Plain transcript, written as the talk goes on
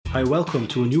Hi, welcome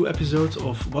to a new episode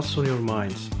of What's on Your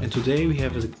Mind. And today we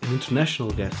have an international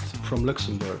guest from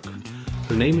Luxembourg.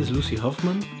 Her name is Lucy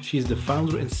Hoffman. She is the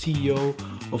founder and CEO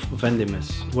of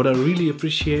Vendimus. What I really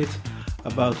appreciate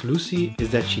about Lucy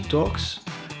is that she talks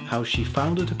how she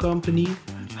founded the company,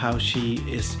 how she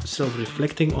is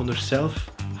self-reflecting on herself,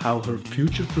 how her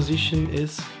future position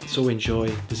is. So enjoy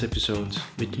this episode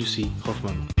with Lucy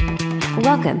Hoffman.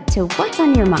 Welcome to What's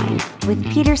on Your Mind with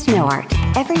Peter Snowart.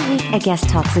 Every week, a guest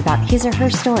talks about his or her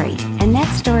story, and that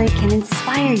story can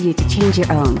inspire you to change your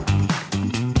own.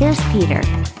 Here's Peter.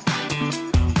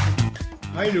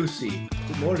 Hi, Lucy.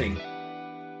 Good morning.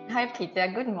 Hi, Peter.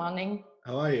 Good morning.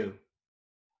 How are you?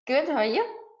 Good. How are you?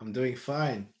 I'm doing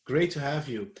fine. Great to have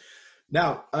you.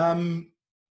 Now,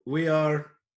 we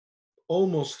are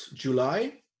almost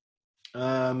July.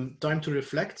 Time to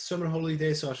reflect. Summer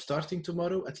holidays are starting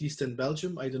tomorrow, at least in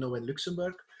Belgium. I don't know in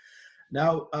Luxembourg.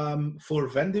 Now, for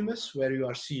Vendimus, where you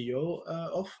are CEO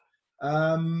of,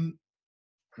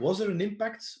 was there an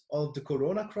impact of the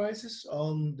Corona crisis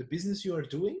on the business you are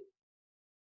doing?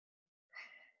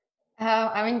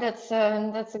 That's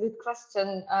a good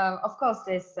question. Of course,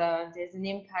 there's an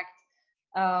impact.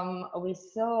 We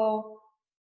saw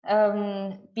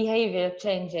behavior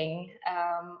changing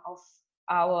of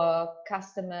our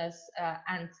customers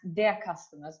and their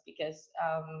customers, because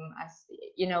as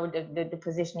you know, the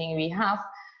positioning we have,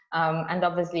 and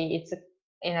obviously it's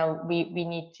we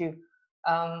need to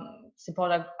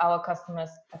support our customers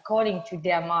according to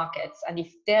their markets, and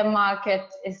if their market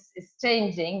is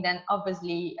changing, then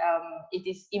obviously it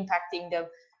is impacting the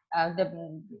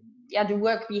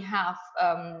work we have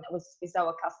with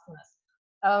our customers.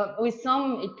 With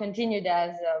some, it continued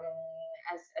as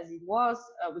it was,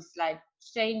 with slight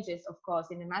changes, of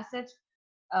course, in the message.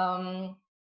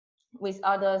 With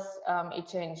others, it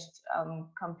changed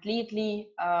completely.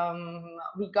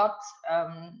 We got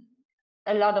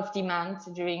a lot of demand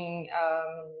during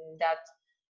that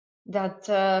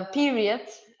period,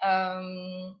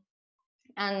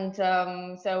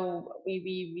 so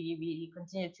we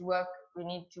continued to work. We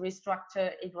need to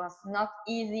restructure. It was not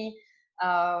easy.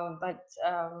 But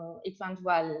it went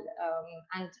well,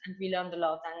 and we learned a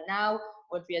lot. And now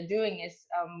what we are doing is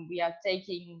we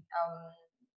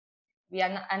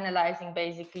are analyzing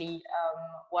basically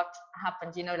what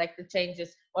happened, like the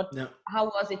changes, how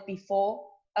was it before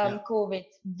COVID,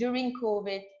 during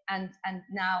COVID, and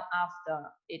now after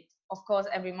it. Of course,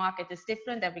 every market is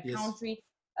different, every country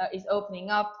is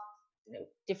opening up,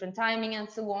 different timing and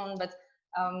so on, but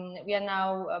we are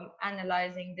now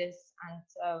analyzing this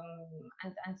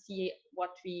and see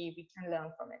what we can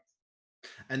learn from it.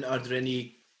 And are there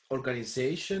any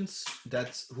organizations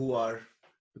who are,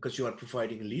 because you are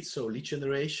providing leads, so lead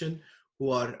generation, who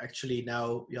are actually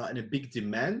now in a big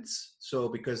demand? So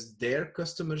because their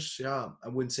customers, I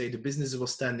wouldn't say the business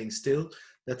was standing still,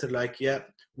 that they're like,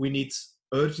 we need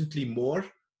urgently more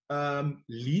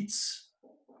leads,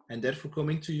 and therefore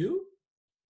coming to you?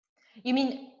 You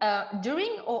mean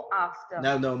during or after?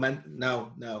 Now.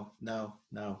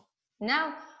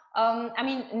 Now,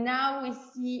 now we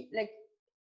see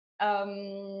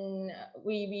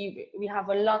we have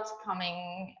a lot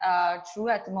coming through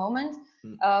at the moment.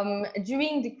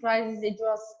 During the crisis, it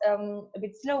was a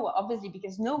bit slower, obviously,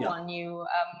 because no one knew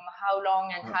how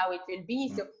long and how it will be.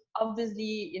 So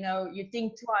obviously, you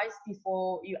think twice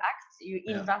before you act. You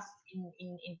invest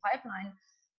in pipeline.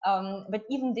 But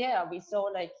even there, we saw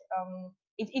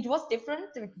it was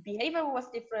different. The behavior was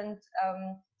different.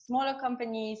 Smaller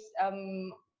companies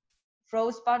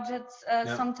froze budgets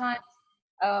sometimes,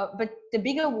 but the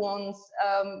bigger ones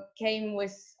came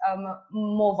with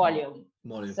more volume.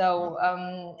 So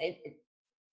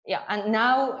and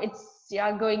now it's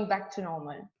going back to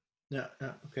normal.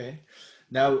 Okay.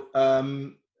 Now,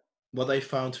 what I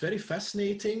found very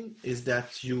fascinating is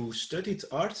that you studied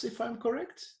arts, if I'm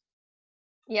correct.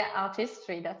 Yeah, art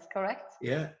history, that's correct.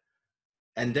 Yeah.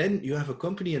 And then you have a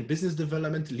company in business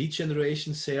development, lead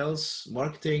generation, sales,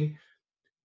 marketing.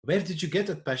 Where did you get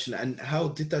that passion, and how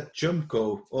did that jump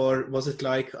go? Or was it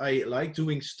like, I like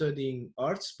studying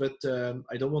arts, but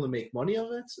I don't want to make money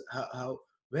of it?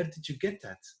 Where did you get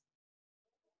that?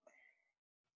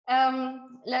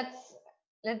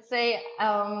 Let's say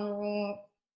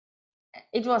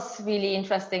it was really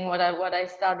interesting what I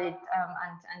studied,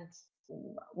 and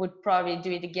would probably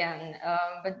do it again.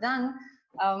 But then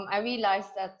I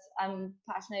realized that I'm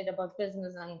passionate about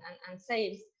business and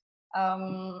sales,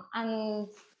 and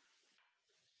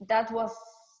that was,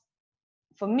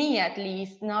 for me at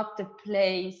least, not the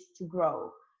place to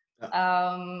grow.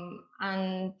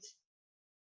 And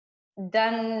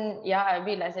then I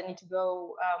realized I need to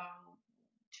go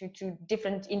to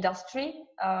different industry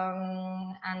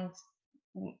and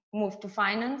moved to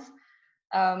finance,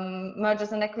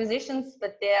 mergers and acquisitions,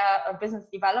 but there are business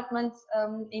development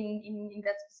in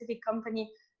that specific company.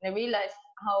 And I realized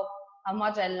how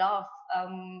much I love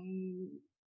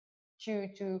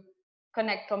to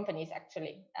connect companies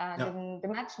actually. The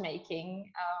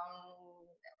matchmaking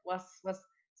was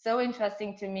so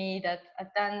interesting to me that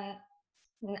then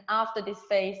after this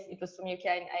phase, it was from UK,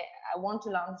 and I want to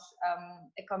launch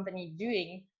a company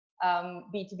doing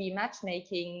B2B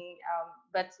matchmaking,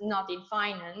 but not in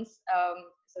finance,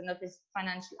 so not this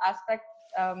financial aspect,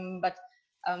 but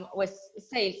with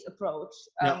sales approach,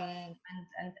 and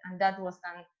that was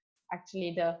then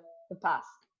actually the path.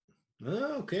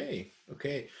 Okay.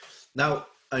 Now,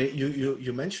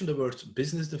 you mentioned the word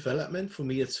business development. For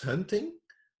me, it's hunting,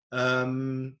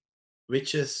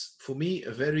 which is for me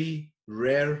a very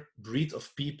rare breed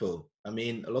of people. I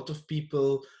mean, a lot of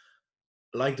people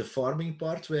like the farming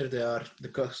part where the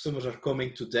customers are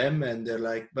coming to them and they're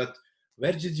like, but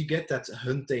where did you get that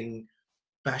hunting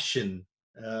passion?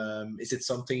 Is it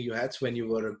something you had when you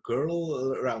were a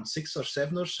girl around 6 or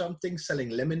 7 or something, selling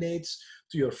lemonades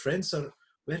to your friends, or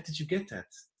where did you get that?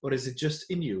 Or is it just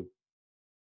in you?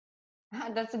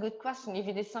 That's a good question. If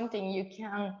it is something you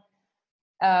can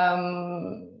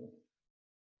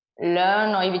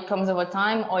learn, or if it comes over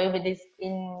time, or if it is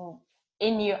in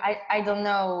you, I don't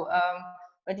know.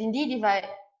 But indeed, if I,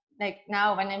 like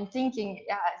now when I'm thinking,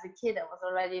 as a kid, I was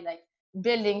already like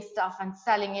building stuff and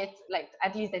selling it. Like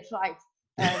at least I tried.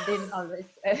 Didn't always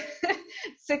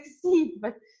succeed,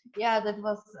 but that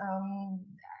was.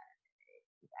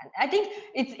 I think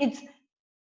it's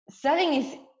selling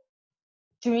is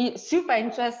to me super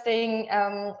interesting,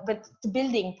 but the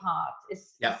building part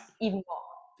is even more.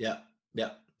 Yeah.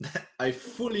 I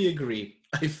fully agree.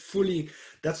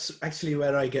 That's actually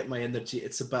where I get my energy.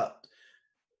 It's about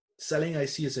selling. I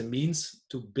see as a means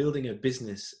to building a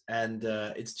business, and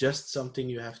it's just something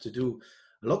you have to do.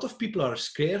 A lot of people are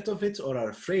scared of it or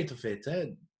are afraid of it.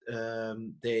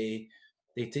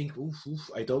 They think, oof,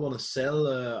 I don't want to sell.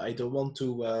 I don't want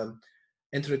to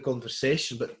enter a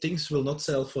conversation, but things will not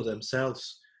sell for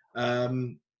themselves.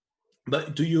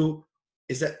 But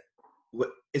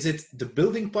is it the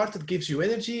building part that gives you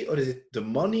energy, or is it the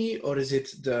money, or is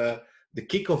it the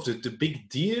kick of the big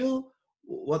deal?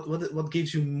 What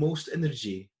gives you most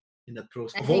energy in that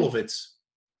process? Of all of it?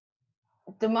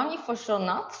 The money for sure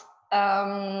not,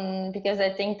 because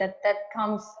I think that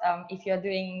comes if you're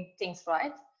doing things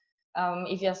right,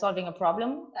 if you're solving a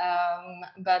problem.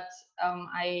 But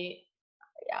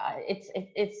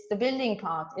it's the building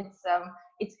part.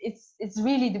 It's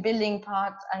really the building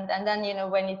part, and then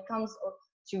when it comes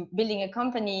to building a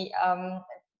company,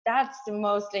 that's the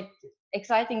most like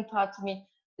exciting part to me.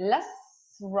 Less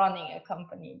running a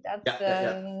company.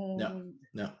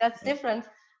 That's different,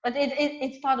 but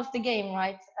it's part of the game,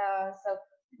 right?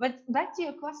 But back to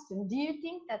your question, do you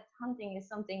think that hunting is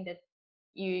something that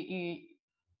you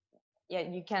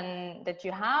can, that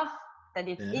you have, that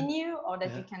it's in you, or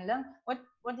that you can learn?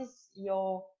 What is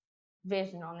your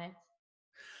vision on it?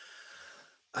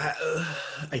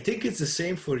 I think it's the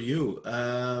same for you.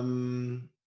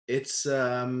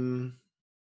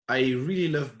 I really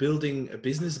love building a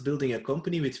business, building a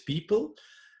company with people,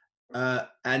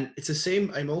 and it's the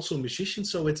same. I'm also a musician,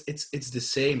 so it's the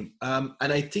same.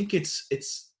 And I think it's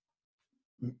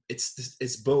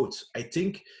both. I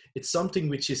think it's something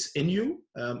which is in you.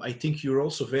 I think you're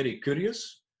also very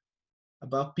curious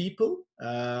about people.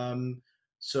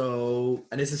 So,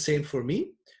 and it's the same for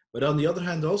me. But on the other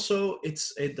hand, also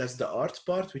that's the art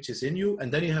part which is in you,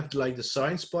 and then you have like the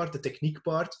science part, the technique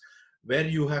part, where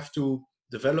you have to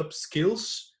develop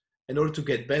skills in order to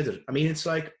get better. I mean, it's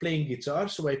like playing guitar.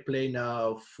 So I play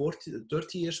now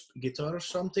 30 years guitar or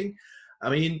something. I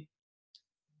mean,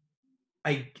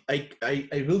 I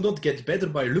will not get better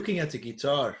by looking at the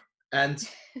guitar, and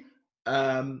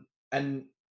and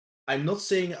I'm not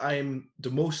saying I'm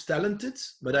the most talented,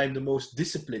 but I'm the most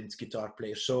disciplined guitar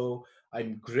player. So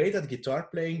I'm great at guitar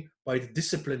playing by the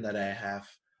discipline that I have.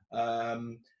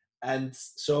 And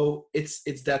so it's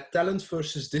that talent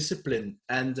versus discipline.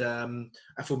 And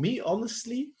for me,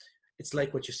 honestly, it's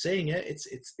like what you're saying.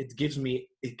 It gives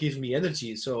me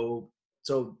energy. So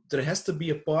there has to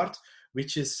be a part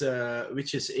which is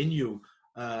in you,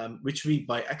 which we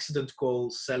by accident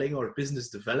call selling or business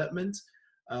development.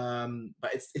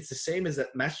 But it's the same as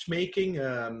that matchmaking.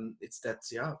 It's that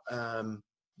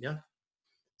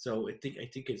So I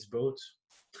think it's both.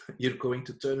 You're going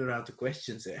to turn around the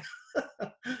questions there.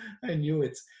 I knew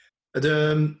it.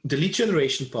 The lead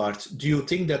generation part, do you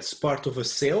think that's part of a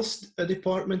sales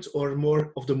department or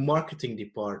more of the marketing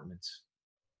department?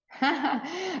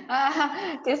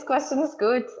 This question is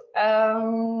good.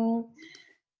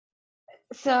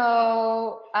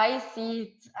 So I see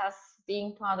it as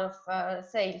being part of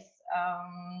sales,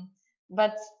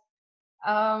 but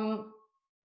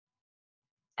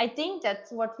I think that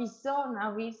what we saw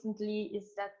now recently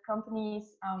is that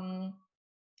companies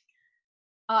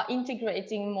are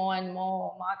integrating more and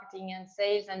more marketing and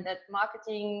sales, and that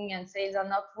marketing and sales are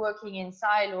not working in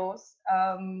silos,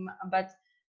 but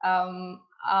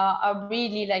are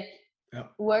really like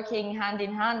working hand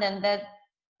in hand, and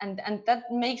that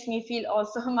makes me feel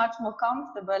also much more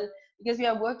comfortable, because we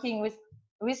are working with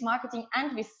marketing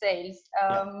and with sales,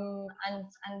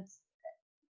 and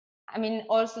I mean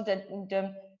also that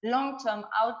the long-term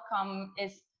outcome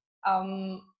is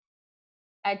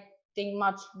I think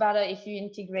much better if you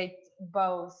integrate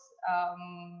both.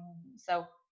 So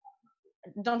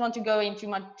don't want to go into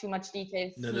too much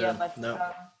details here, but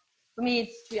for me,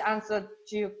 it's to answer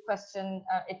to your question.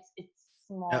 It's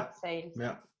more sales.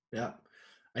 Yeah.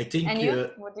 I think. And you?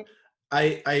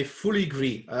 I fully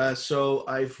agree. So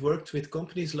I've worked with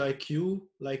companies like you,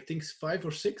 like things 5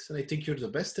 or 6, and I think you're the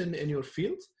best in your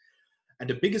field. And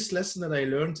the biggest lesson that I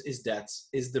learned is that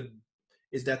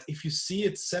if you see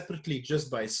it separately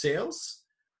just by sales,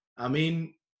 I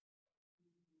mean,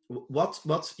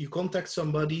 what you contact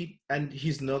somebody and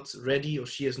he's not ready or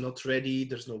she is not ready,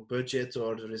 there's no budget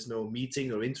or there is no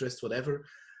meeting or interest, whatever.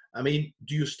 I mean,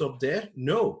 do you stop there?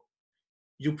 No.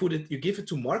 You give it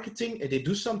to marketing and they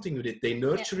do something with it. They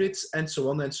nurture it and so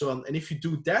on and so on. And if you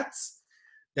do that,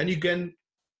 then you can,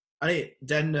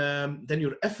 then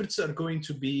your efforts are going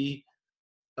to be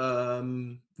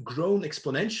grown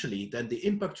exponentially. Then the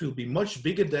impact will be much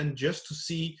bigger than just to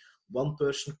see one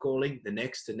person calling the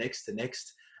next.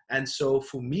 And so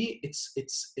for me, it's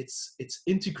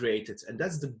integrated, and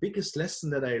that's the biggest lesson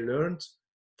that I learned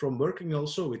from working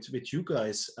also with you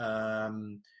guys. I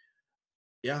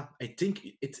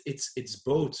think it's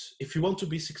both. If you want to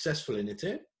be successful in it,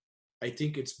 I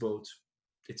think it's both.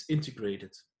 It's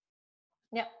integrated.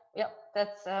 Yeah,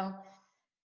 that's.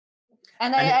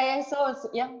 And I saw,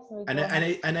 and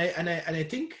I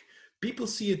think people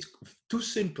see it too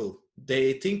simple.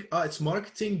 They think, it's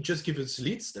marketing, just give us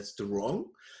leads. That's the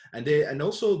wrong. And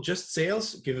also just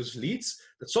sales, give us leads.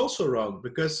 That's also wrong,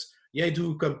 because I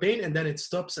do a campaign and then it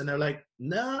stops, and they're like,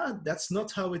 nah, that's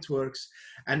not how it works.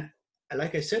 And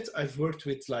like I said, I've worked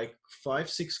with like 5,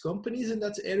 6 companies in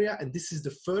that area, and this is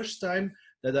the first time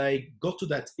that I got to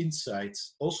that insight.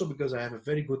 Also because I have a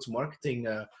very good marketing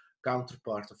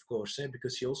counterpart, of course,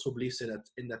 because he also believes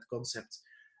in that concept.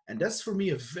 And that's for me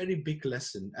a very big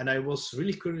lesson. And I was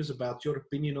really curious about your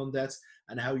opinion on that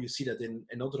and how you see that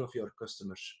in other of your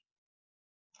customers.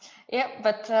 Yeah,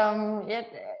 but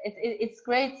it's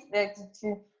great that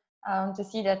to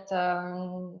see that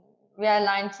we are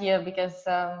aligned here, because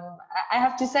I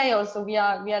have to say also we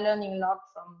are learning a lot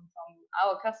from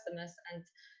our customers,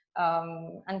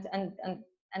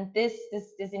 and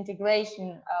this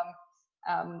integration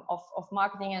of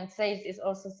marketing and sales is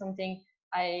also something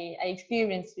I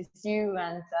experienced with you,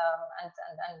 and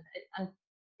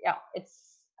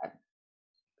it's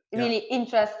really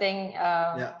interesting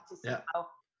to see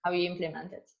how you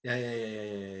implement it.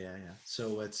 Yeah.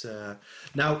 So it's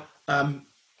now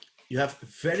you have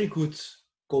very good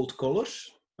cold callers.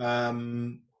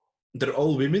 They're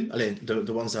all women.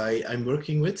 The ones I'm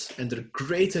working with, and they're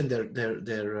great in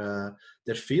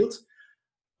their field.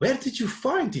 Where did you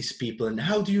find these people, and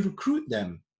how do you recruit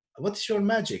them? What's your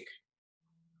magic?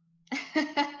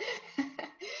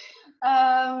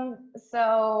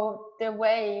 So the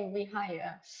way we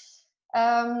hire,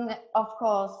 of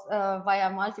course, via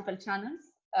multiple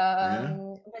channels.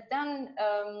 But then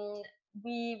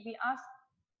we ask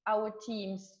our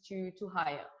teams to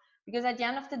hire, because at the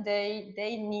end of the day,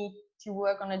 they need to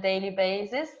work on a daily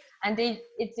basis, and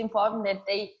it's important that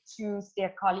they choose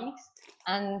their colleagues,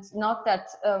 and not that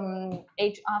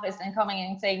HR is then coming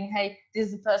and saying, hey, this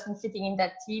is the person fitting in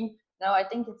that team. No, I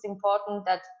think it's important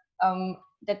that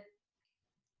that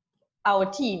our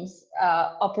teams,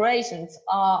 operations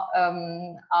are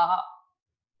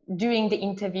doing the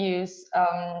interviews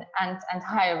and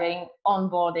hiring,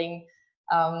 onboarding,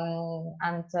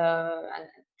 and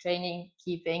training,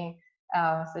 keeping.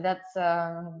 So that's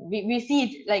we see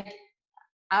it like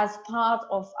as part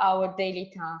of our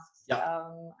daily tasks,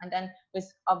 and then with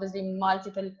obviously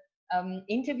multiple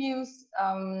interviews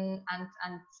and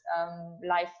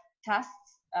live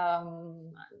tests.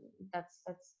 That's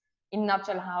in a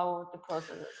nutshell how the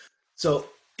process is. So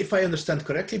if I understand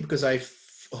correctly, because I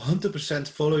 100%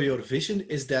 follow your vision,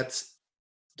 is that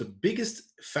the biggest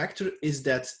factor is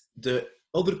that the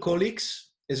other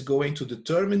colleagues is going to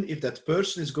determine if that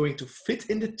person is going to fit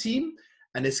in the team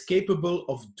and is capable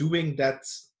of doing that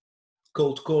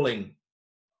cold calling.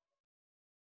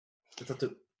 Is that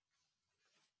the...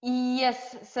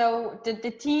 Yes, so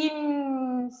the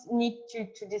teams need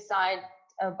to decide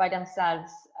by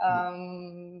themselves.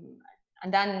 And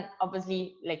then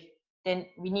obviously, like, then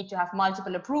we need to have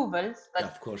multiple approvals, but yeah,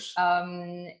 of course.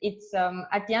 It's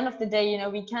at the end of the day, you know,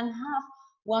 we can have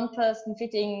one person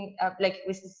fitting like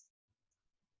with this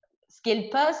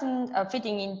skilled person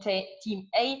fitting in team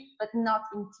A, but not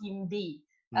in team B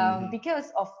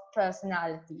because of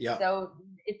personality. Yeah. So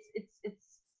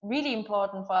it's really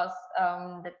important for us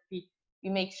that we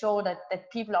make sure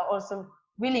that people are also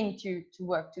willing to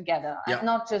work together, yeah. and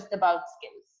not just about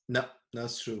skills. No,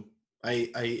 that's true.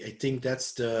 I think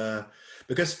that's the,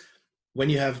 because when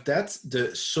you have that,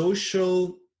 the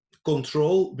social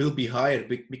control will be higher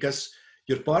because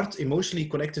you're part emotionally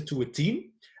connected to a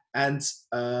team, and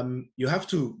you have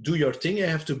to do your thing. You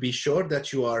have to be sure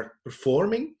that you are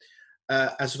performing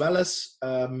as well as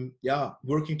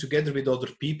working together with other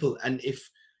people. And if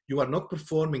you are not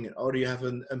performing, or you have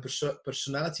a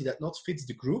personality that not fits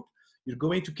the group, you're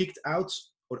going to kicked out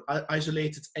or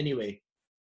isolated anyway.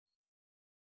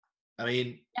 I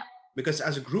mean, yeah. Because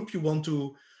as a group, you want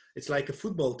to, it's like a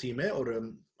football team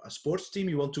or a sports team,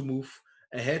 you want to move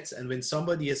ahead. And when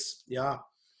somebody is,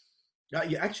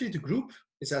 actually the group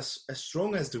is as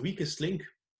strong as the weakest link.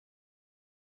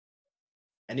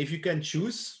 And if you can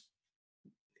choose,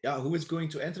 who is going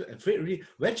to enter,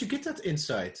 where'd you get that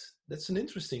insight? That's an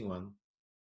interesting one.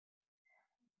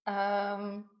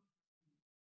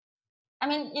 I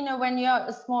mean, you know, when you're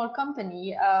a small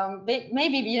company,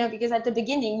 maybe, you know, because at the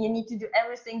beginning you need to do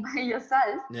everything by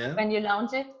yourself when you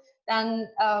launch it, then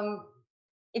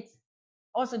it's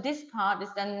also, this part is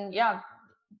then,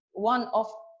 one of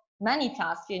many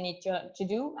tasks you need to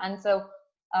do. And so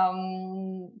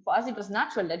for us, it was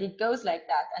natural that it goes like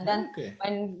that. And then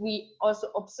when we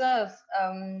also observe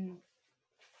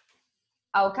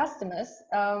our customers,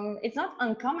 it's not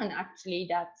uncommon actually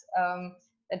that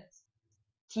that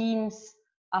teams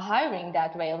are hiring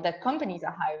that way, or that companies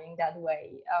are hiring that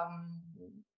way.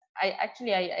 I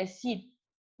see it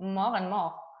more and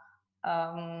more.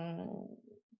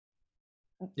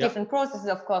 Different processes,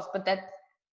 of course, but that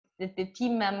the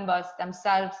team members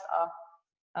themselves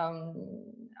are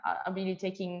really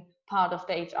taking part of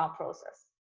the HR process.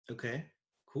 Okay,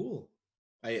 cool.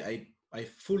 I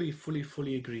fully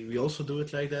agree. We also do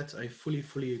it like that. I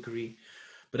fully agree.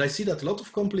 But I see that a lot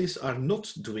of companies are not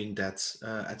doing that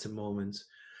at the moment.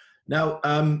 Now,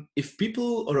 if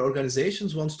people or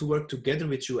organizations want to work together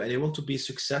with you and they want to be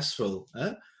successful,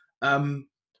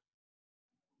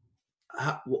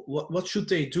 what should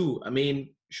they do? I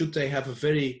mean, should they have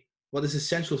what is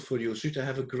essential for you? Should they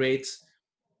have a great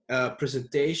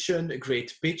presentation, a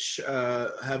great pitch,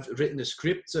 have written a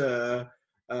script,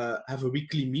 have a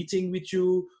weekly meeting with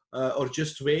you, or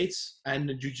just wait and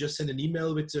you just send an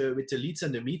email with the leads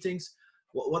and the meetings?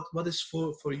 What is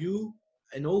for you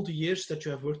in all the years that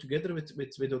you have worked together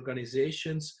with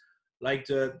organizations, like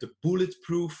the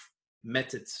bulletproof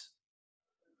method?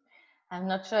 I'm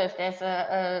not sure if there's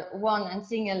a one and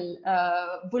single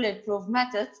bulletproof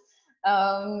method,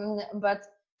 but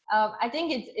I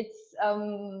think it's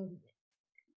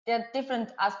there are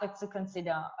different aspects to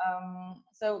consider.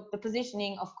 So the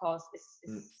positioning, of course, is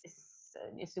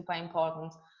super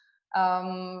important.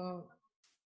 The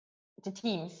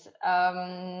teams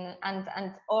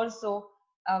and also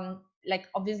like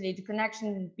obviously the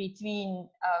connection between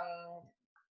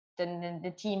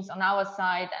the teams on our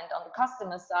side and on the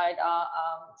customer side are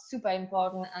super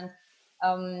important.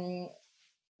 And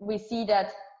we see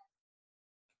that,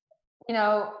 you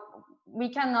know, we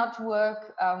cannot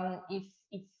work if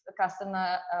a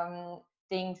customer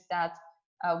thinks that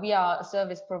we are a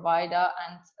service provider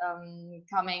and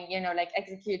coming, you know, like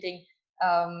executing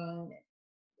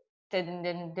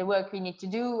the work we need to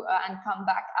do and come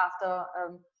back after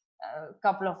a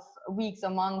couple of weeks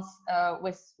or months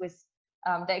with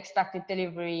the expected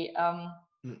delivery.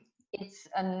 It's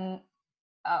an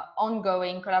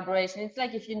ongoing collaboration. It's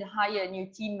like if you hire a new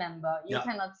team member, you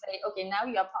cannot say, okay, now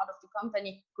you are part of the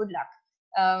company, good luck.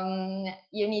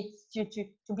 You need to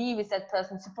be with that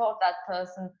person, support that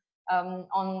person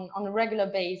on a regular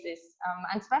basis,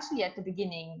 and especially at the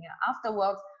beginning.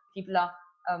 Afterwards, people are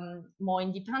more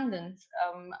independent,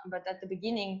 but at the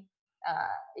beginning,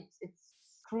 it's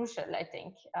crucial, I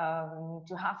think,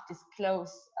 to have this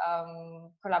close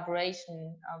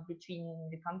collaboration between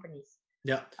the companies.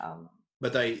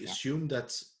 But I assume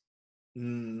that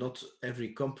not every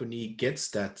company gets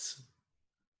that.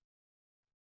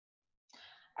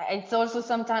 it's also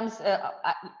sometimes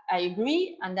I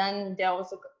agree, and then there are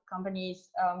also companies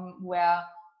where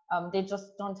they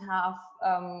just don't have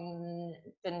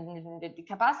the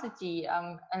capacity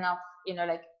enough,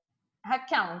 like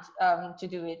headcount to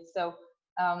do it. So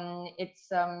it's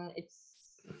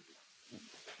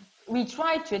we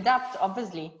try to adapt,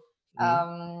 obviously,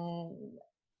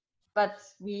 but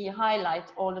we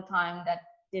highlight all the time that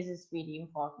this is really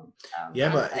important.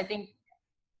 But I think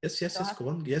yes, go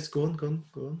on. Yes, go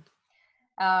on.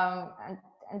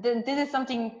 And then this is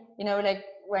something, like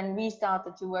when we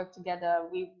started to work together,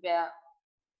 we were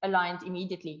aligned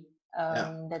immediately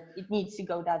that it needs to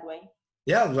go that way.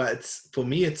 Yeah, but for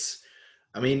me, it's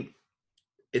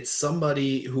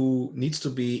somebody who needs to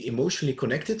be emotionally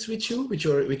connected with you, with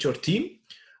your team,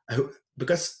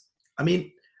 because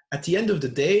at the end of the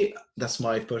day, that's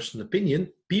my personal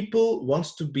opinion, people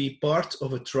want to be part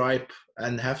of a tribe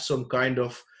and have some kind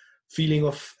of feeling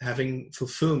of having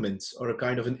fulfillment or a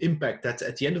kind of an impact, that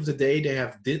at the end of the day they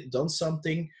have done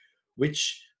something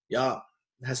which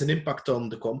has an impact on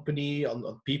the company,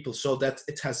 on people, so that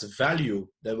it has value,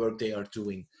 the work they are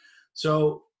doing.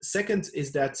 So second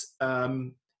is that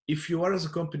if you are as a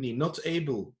company not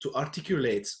able to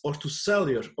articulate or to sell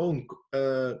your own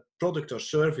product or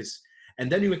service,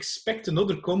 and then you expect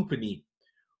another company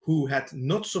who had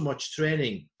not so much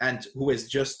training and who is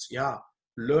just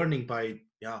learning by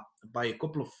a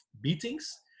couple of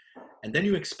meetings, and then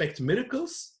you expect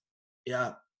miracles,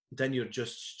 then you're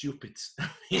just stupid.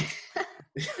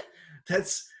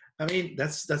 That's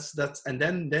and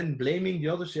then blaming the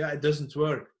others, it doesn't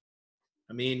work.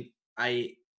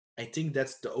 I think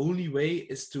that's the only way,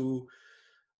 is to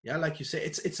like you say,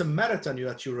 it's a marathon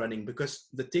that you're running, because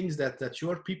the things that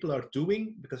your people are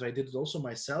doing, because I did it also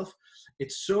myself,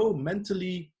 it's so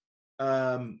mentally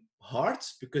hard,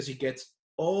 because you get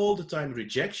all the time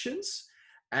rejections,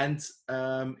 and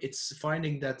it's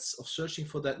finding that, of searching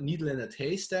for that needle in that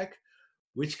haystack,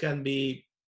 which can be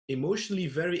emotionally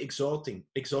very exhausting.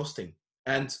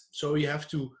 And so you have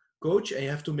to coach, and you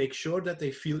have to make sure that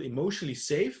they feel emotionally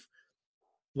safe,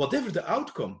 whatever the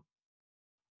outcome,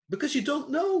 because you don't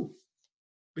know,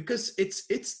 because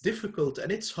it's difficult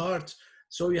and it's hard.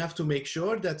 So you have to make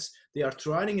sure that they are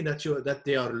trying, and that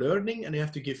they are learning, and you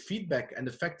have to give feedback, and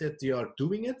the fact that they are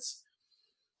doing it,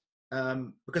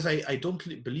 because I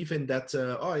don't believe in that.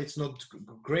 It's not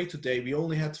great today, we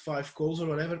only had 5 calls or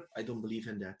whatever. I don't believe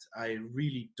in that. I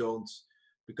really don't,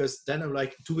 because then I'm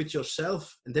like, do it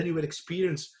yourself, and then you will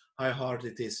experience how hard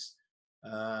it is.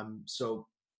 So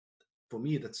for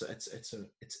me, it's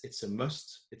a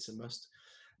must. It's a must.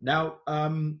 Now,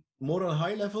 more on a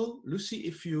high level, Lucy,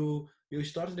 if you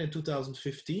started in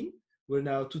 2015, we're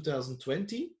now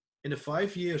 2020. In the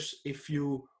 5 years, if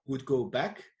you would go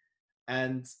back,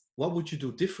 and what would you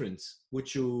do different?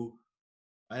 Would you,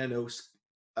 I don't know,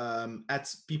 add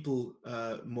people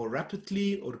more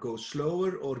rapidly, or go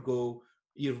slower, or go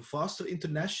even faster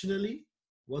internationally?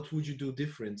 What would you do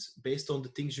different based on the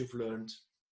things you've learned?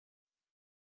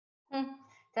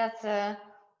 That's a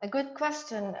good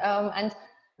question, and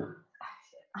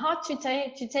hard to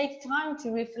take time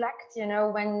to reflect.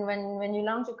 When you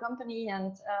launch a company,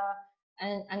 and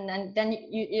then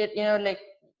you like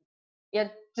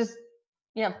you're just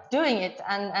doing it,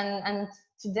 and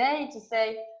today to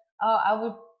say, I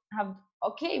would have,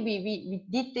 okay, we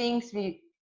did things, we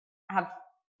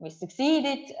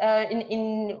succeeded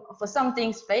in for some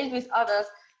things, failed with others.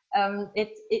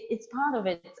 It's part of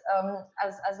it,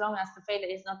 as long as the failure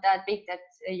is not that big that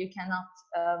you cannot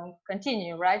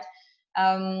continue, right?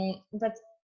 But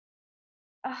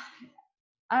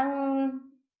I'm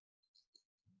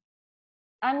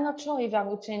not sure if I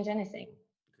would change anything.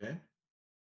 Okay.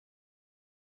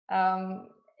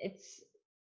 It's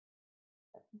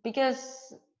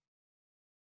because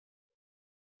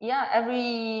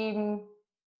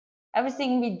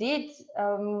everything we did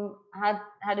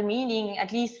had a meaning,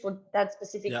 at least for that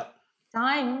specific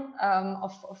time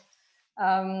of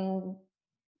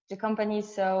the company.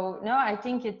 So no, I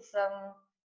think it's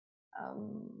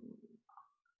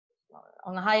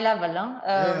on a high level.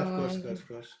 Of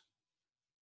course.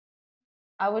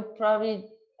 I would probably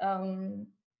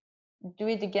do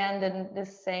it again the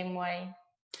same way.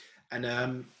 And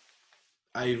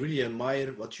I really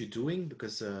admire what you're doing,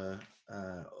 because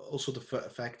also the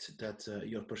fact that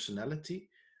your personality,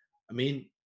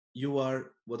 you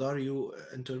are, what are you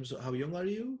in terms of, how young are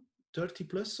you? 30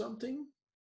 plus something?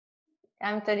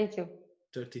 I'm 32.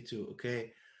 32,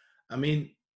 okay.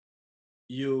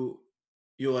 You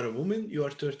are a woman, you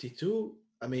are 32.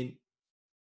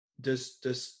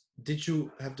 Did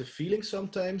you have the feeling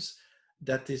sometimes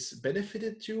that this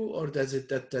benefited you, or does it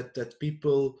that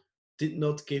people did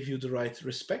not give you the right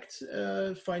respect,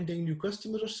 finding new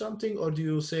customers or something, or do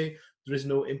you say there is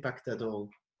no impact at all?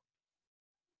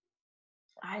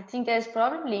 I think there's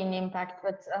probably an impact,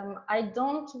 but I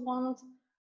don't want,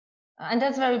 and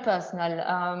that's very personal.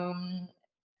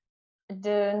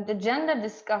 The gender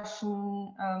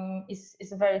discussion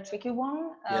is a very tricky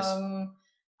one, Yes.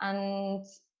 And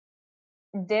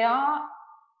there are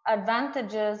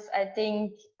advantages, I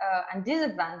think, and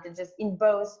disadvantages in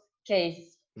both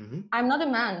cases. Mm-hmm. I'm not a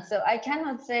man, so I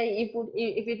cannot say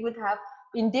if it would have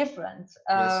been different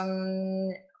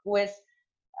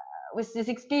with this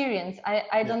experience.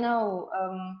 I don't know.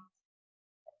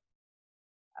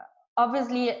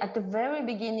 Obviously, at the very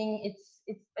beginning,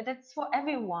 that's for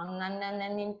everyone,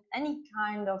 and in any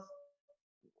kind of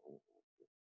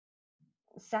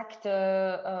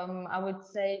sector, I would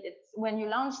say it's when you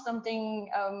launch something,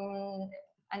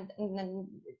 and then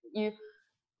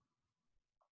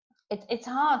it's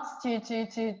hard to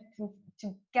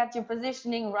get your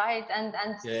positioning right and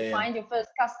to find your first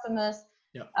customers.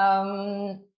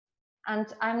 And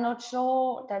I'm not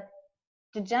sure that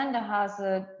the gender has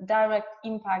a direct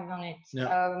impact on it.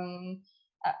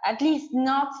 At least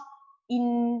not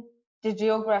in the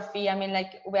geography. I mean,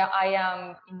 like where I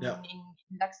am in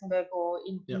Luxembourg or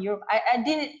in Europe. I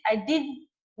did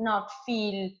not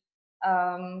feel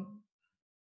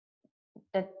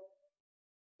that.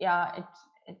 Yeah,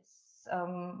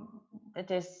 that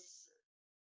is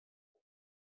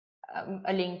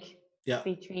a link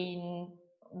between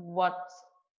what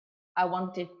I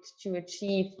wanted to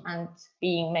achieve and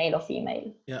being male or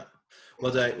female. Yeah.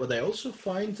 What I also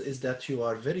find is that you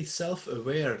are very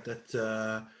self-aware, that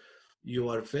you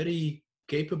are very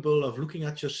capable of looking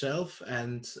at yourself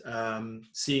and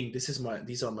seeing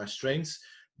these are my strengths.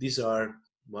 These are,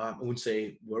 well, I wouldn't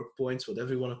say work points,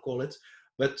 whatever you want to call it.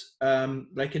 But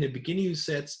like in the beginning, you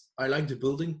said, I like the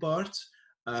building part.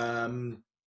 I'm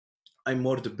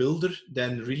more the builder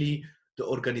than really the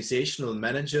organizational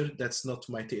manager. That's not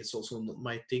my thing. It's also not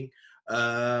my thing.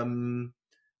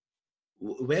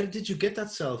 Where did you get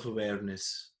that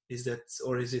self-awareness? Is it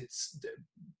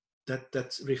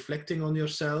that reflecting on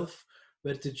yourself?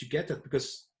 Where did you get that?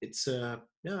 Because it's I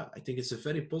think it's a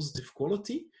very positive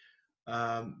quality,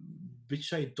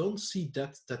 which I don't see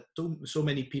that so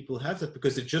many people have that,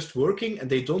 because they're just working and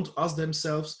they don't ask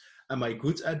themselves, am I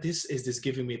good at this? Is this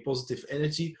giving me positive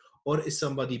energy, or is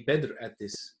somebody better at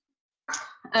this?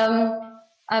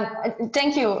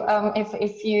 Thank you.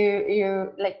 If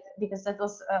you like, because that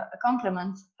was a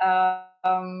compliment.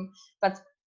 But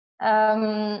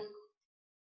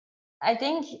I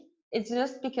think it's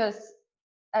just because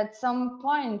at some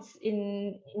point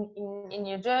in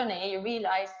your journey, you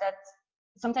realize that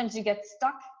sometimes you get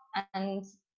stuck, and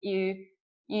you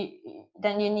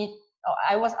need.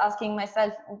 I was asking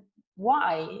myself,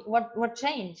 why? What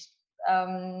changed?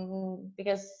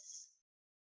 Because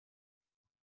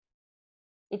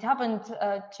it happened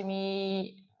to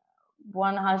me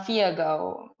 1.5 years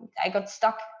ago. I got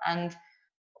stuck and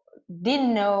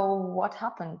didn't know what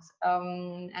happened,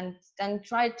 and then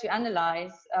tried to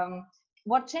analyze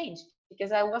what changed,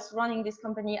 because I was running this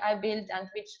company I built and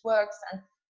which works, and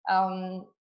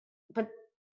but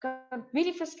got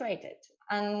really frustrated.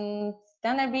 And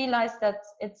then I realized that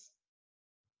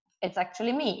it's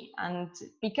actually me, and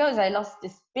because I lost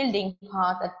this building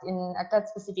part at that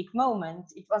specific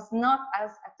moment, it was not as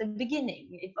at the beginning.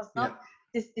 It was not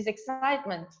this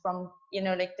excitement from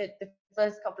like the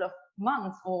first couple of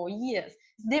months or years.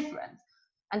 It's different,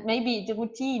 and maybe the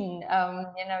routine,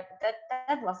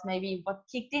 that was maybe what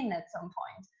kicked in at some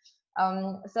point.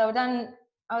 So then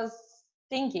I was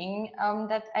thinking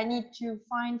that I need to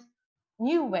find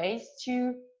new ways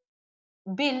to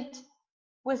build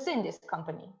within this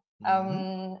company.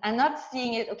 And not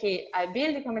seeing it, okay, I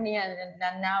build a company and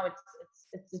now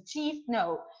it's achieved.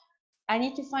 No, I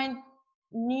need to find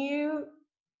new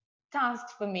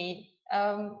tasks for me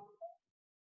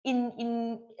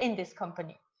in this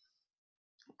company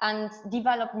and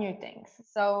develop new things.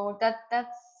 So that's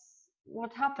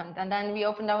what happened. And then we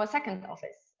opened our second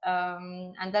office,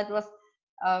 and that was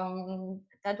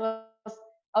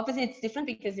obviously it's different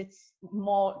because it's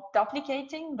more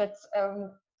duplicating, but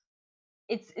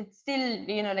it's still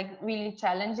like really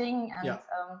challenging,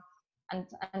 and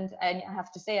and I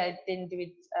have to say I didn't do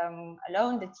it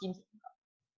alone. The team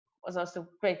was also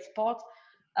great support,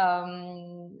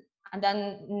 and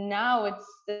then now it's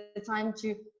the time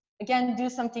to again do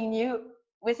something new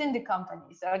within the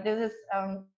company. So this is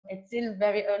it's still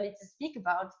very early to speak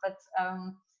about, but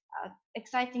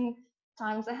exciting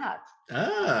times ahead.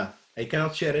 I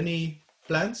cannot share any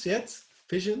plans yet.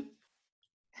 Vision.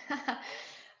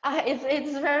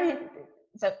 It's very,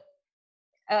 so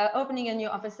opening a new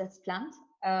office that's planned.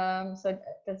 So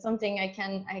that's something I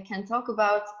can talk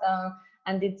about,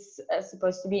 and it's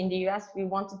supposed to be in the US. We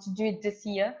wanted to do it this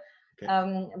year,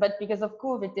 but because of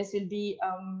COVID, this will be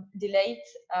delayed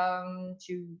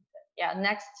to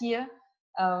next year.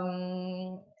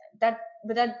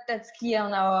 That's clear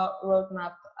on our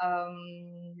roadmap,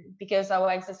 because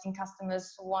our existing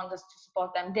customers want us to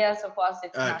support them there. So for us,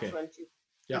 it's natural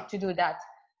to do that.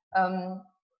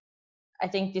 I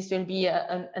think this will be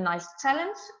a nice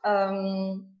challenge.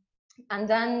 And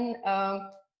then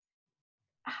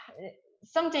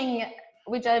something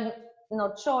which I'm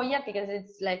not sure yet, because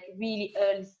it's like really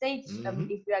early stage,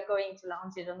 if we are going to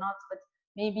launch it or not, but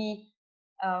maybe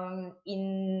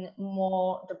in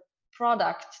more the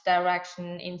product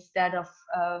direction instead of,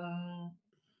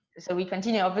 so we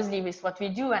continue obviously with what we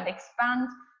do and expand.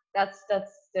 That's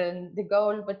the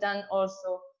goal, but then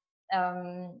also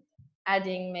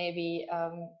adding maybe a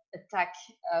tech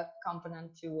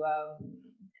component to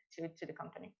the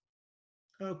company.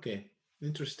 Okay,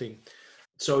 interesting.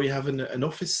 So you have an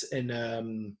office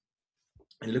in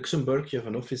Luxembourg. You have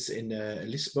an office in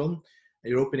Lisbon.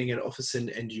 And you're opening an office in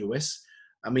the US.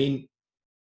 I mean,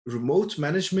 remote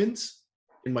management,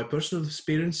 in my personal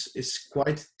experience, is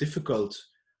quite difficult.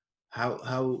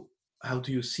 How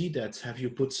do you see that? Have you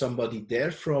put somebody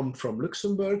there from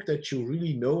Luxembourg that you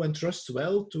really know and trust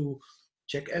well to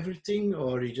check everything,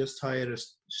 or you just hire a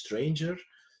stranger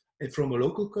from a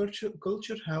local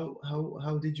culture?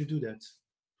 How did you do that?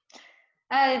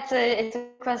 It's a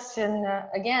question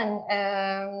again.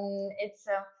 It's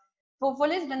for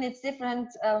Lisbon, it's different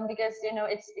because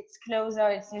it's closer.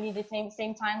 It's really the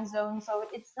same time zone, so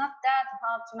it's not that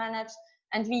hard to manage,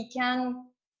 and we can.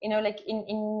 Like in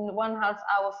 1.5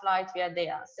 hour flight, we are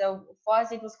there. So for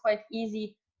us, it was quite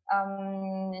easy.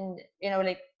 And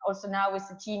like also now with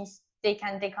the teams, they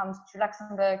come to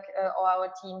Luxembourg, or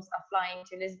our teams are flying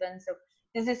to Lisbon. So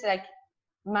this is like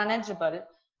manageable.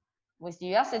 With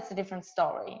the US, it's a different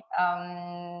story.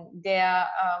 There,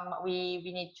 we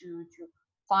need to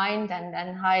find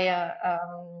and hire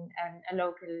a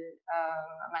local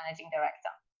managing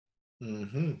director.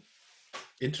 Mm-hmm.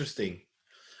 Interesting.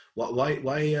 Why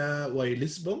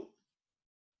Lisbon?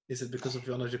 Is it because of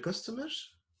one of your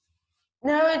customers?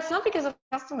 No, it's not because of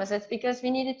customers. It's because we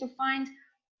needed to find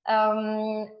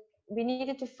a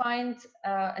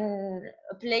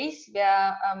place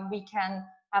where we can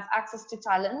have access to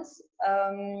talents,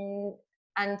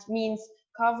 and means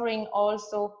covering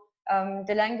also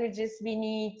the languages we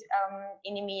need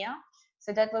in EMEA.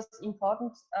 So that was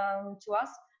important to us.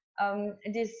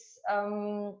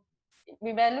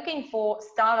 We were looking for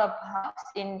startup hubs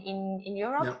in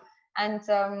Europe, and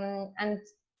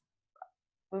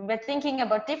we were thinking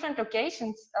about different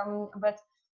locations, but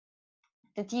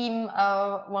the team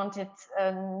wanted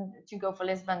to go for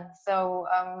Lisbon. So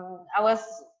I was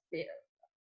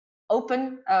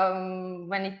open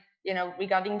when it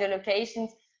regarding the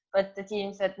locations, but the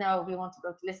team said no, we want to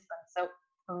go to Lisbon. So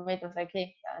for me it was like,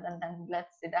 okay, then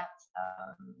let's do that.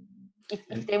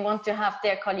 If they want to have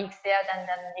their colleagues there, then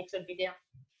it should be there.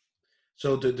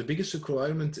 So the biggest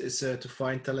requirement is to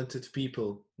find talented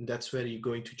people. And that's where you're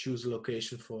going to choose a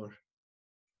location for.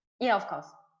 Yeah, of course.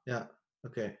 Yeah.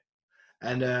 Okay.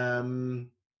 And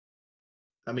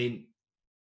I mean,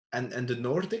 and the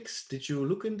Nordics, did you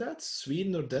look in that?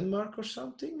 Sweden or Denmark or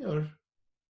something, or?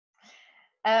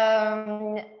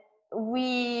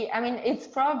 It's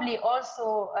probably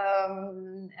also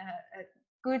a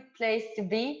good place to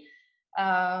be.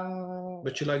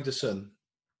 But you like the sun?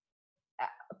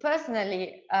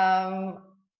 Personally,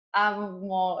 I'm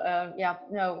more,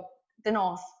 the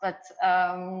north. But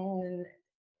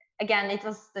again, it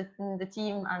was the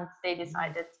team, and they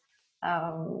decided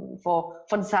for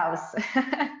the south.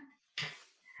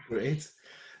 Great.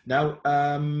 Now,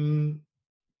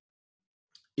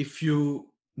 if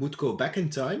you would go back in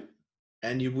time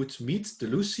and you would meet the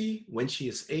Lucy when she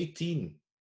is 18,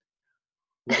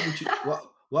 what would you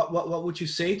what would you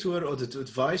say to her, or to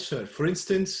advise her? For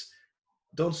instance,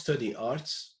 don't study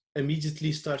arts,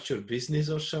 immediately start your business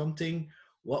or something.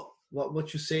 What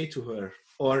would you say to her?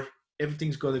 Or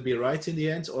everything's going to be right in the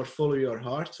end, or follow your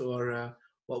heart, or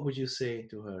what would you say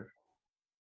to her?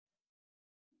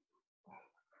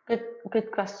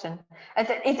 Good question.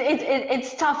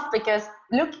 It's tough because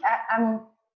I'm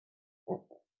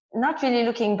not really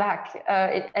looking back.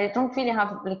 I don't really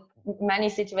have many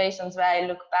situations where I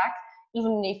look back,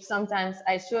 even if sometimes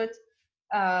I should.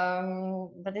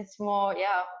 But it's more,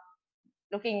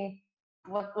 looking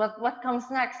what comes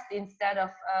next instead of.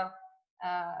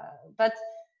 But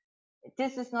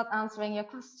this is not answering your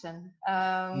question.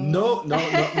 No,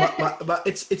 but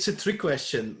it's a trick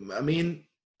question. I mean,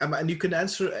 And you can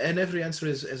answer, and every answer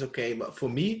is okay. But for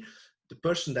me, the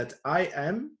person that I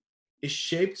am is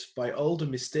shaped by all the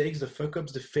mistakes, the fuck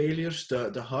ups, the failures,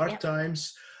 the hard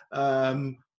times,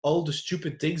 all the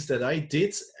stupid things that I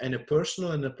did in a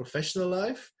personal and a professional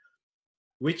life,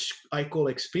 which I call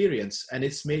experience, and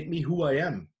it's made me who I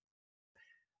am.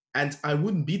 And I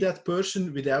wouldn't be that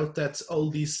person without that, all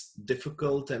these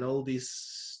difficult and all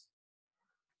these.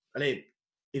 I mean,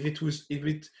 if it would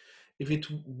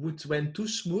went too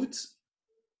smooth,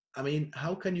 I mean,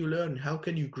 how can you learn? How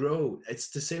can you grow? It's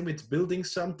the same with building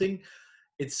something.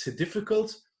 It's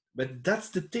difficult, but that's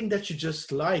the thing that you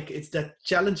just like. It's that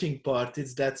challenging part.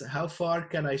 It's that how far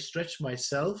can I stretch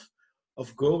myself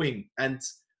of going? And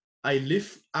I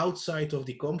live outside of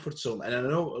the comfort zone. And I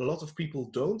know a lot of people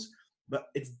don't, but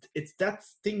it's that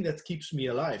thing that keeps me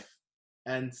alive.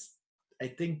 And I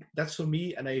think that's for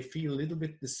me, and I feel a little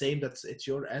bit the same. That's it's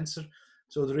your answer.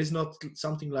 So there is not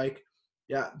something like,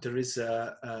 yeah, there is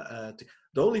the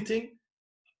only thing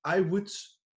I would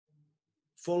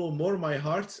follow more my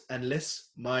heart and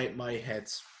less my head.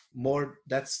 More,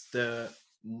 that's the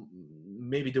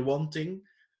maybe the one thing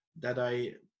that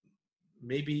I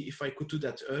maybe if I could do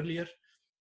that earlier.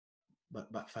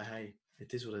 But hey,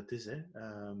 it is what it is, eh?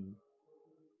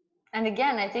 And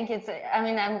again, I think it's. I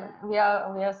mean, we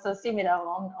are so similar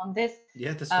on this.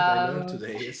 Yeah, that's what I learned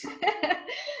today. Yes.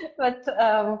 But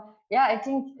yeah, I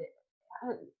think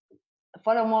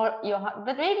follow more your heart.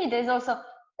 But really, there's also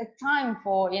a time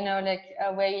for like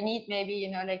where you need maybe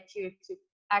like to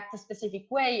act a specific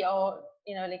way, or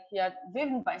like you are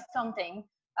driven by something,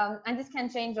 and this can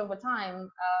change over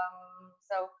time.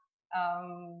 So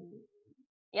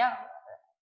yeah,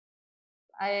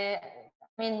 I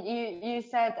mean, you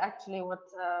said actually what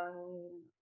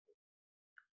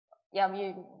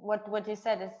what you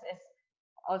said is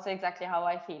also exactly how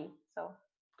I feel. So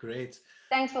great.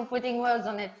 Thanks for putting words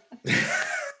on it.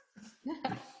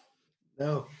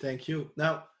 No, thank you.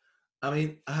 Now, I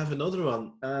mean, I have another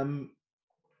one.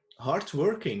 Hard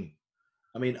working.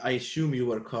 I mean, I assume you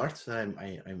work hard.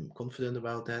 I'm confident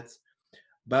about that.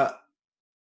 But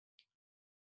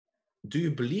do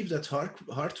you believe that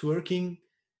hard working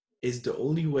is the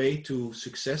only way to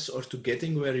success or to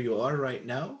getting where you are right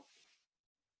now?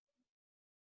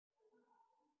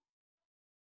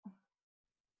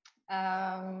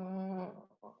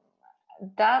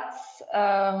 That's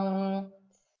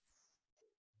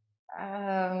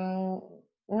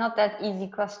not that easy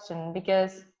question,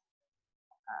 because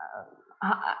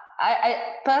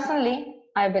I personally,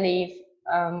 I believe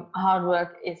hard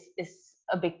work is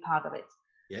a big part of it.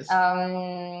 Yes.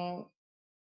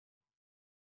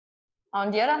 On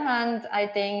the other hand, I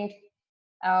think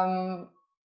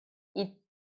it,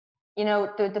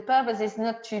 the purpose is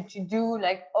not to do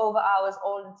like over hours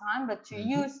all the time, but to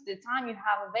use the time you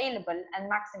have available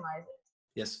and maximize it.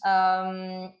 Yes.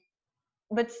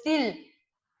 But still,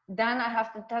 then I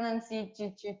have the tendency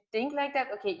to think like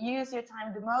that. Okay, use your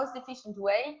time the most efficient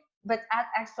way, but add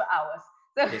extra hours.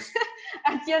 So yes.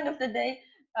 At the end of the day,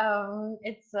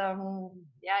 it's a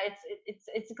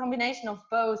combination of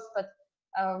both. But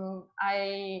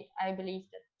I believe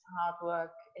that hard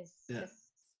work is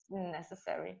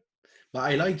necessary. But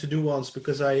I like the nuance,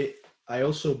 because I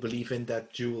also believe in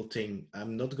that dual thing.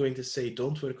 I'm not going to say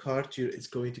don't work hard. It's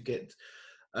going to get.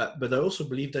 But I also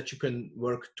believe that you can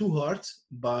work too hard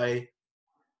by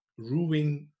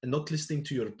ruining and not listening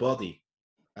to your body.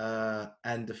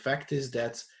 And the fact is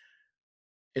that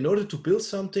in order to build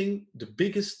something, the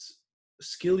biggest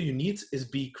skill you need is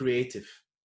be creative.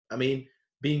 I mean,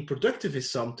 being productive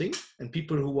is something, and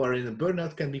people who are in a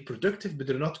burnout can be productive, but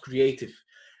they're not creative.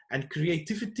 And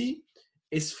creativity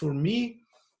is, for me,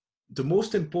 the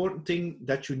most important thing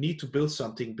that you need to build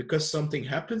something, because something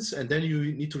happens and then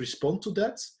you need to respond to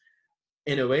that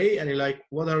in a way, and you're like,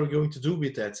 what are we going to do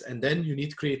with that? And then you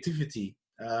need creativity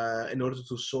in order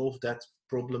to solve that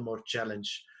problem or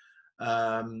challenge.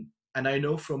 And I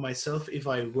know from myself, if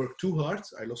I work too hard,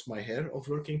 I lost my hair of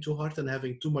working too hard and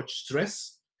having too much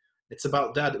stress. It's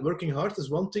about that. Working hard is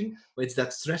one thing, but it's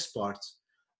that stress part.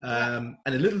 And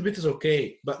a little bit is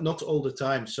okay, but not all the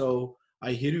time. So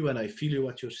I hear you and I feel you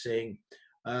what you're saying.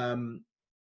 But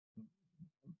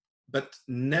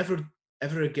never,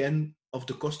 ever again of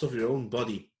the cost of your own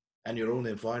body and your own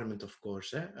environment, of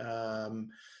course.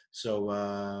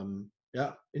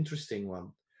 Yeah, interesting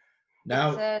one.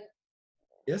 Now,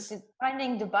 yes?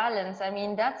 Finding the balance. I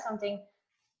mean, that's something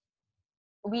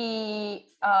we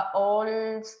are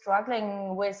all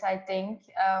struggling with, I think.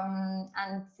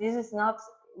 And this is not,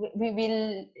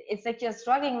 it's like you're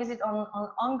struggling with it on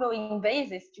ongoing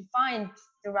basis to find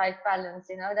the right balance,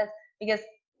 that, because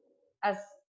as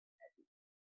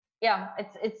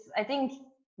I think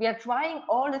we are trying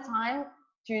all the time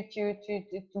to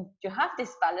have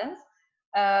this balance.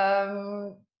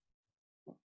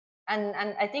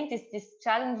 And I think this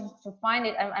challenge to find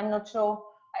it, I'm not sure.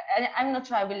 I'm not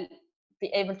sure I will be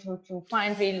able to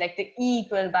find really like the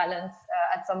equal balance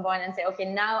at some point and say, okay,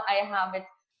 now I have it.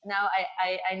 Now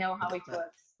I know how it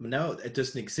works. Now it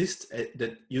doesn't exist.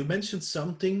 That you mentioned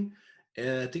something,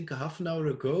 I think a half an hour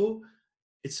ago.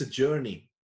 It's a journey,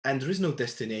 and there is no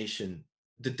destination.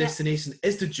 The destination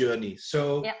is the journey.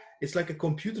 So it's like a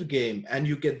computer game, and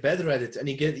you get better at it, and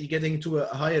you're getting to a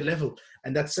higher level.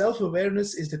 And that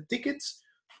self-awareness is the ticket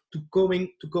to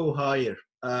go higher.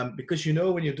 Because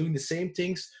when you're doing the same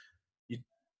things,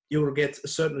 you will get a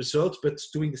certain result, but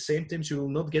doing the same things, you will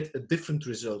not get a different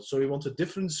result. So you want a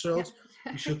different result,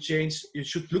 you should change. You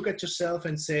should look at yourself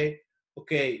and say,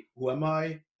 okay, who am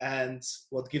I, and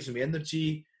what gives me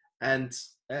energy? And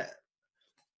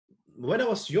when I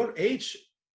was your age,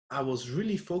 I was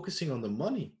really focusing on the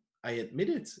money. I admit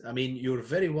it. I mean, you're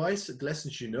very wise at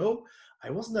lessons. I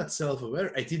wasn't that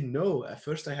self-aware. I didn't know. At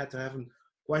first, I had to have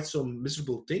quite some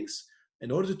miserable things in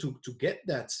order to get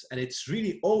that. And it's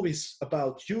really always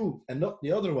about you and not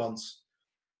the other ones.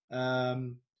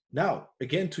 Now,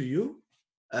 again to you.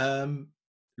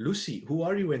 Lucy, who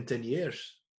are you in 10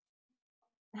 years?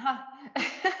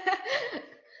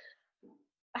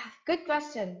 Good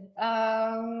question.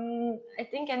 I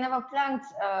think I never planned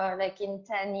like in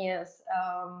 10 years.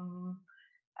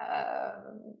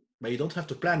 But you don't have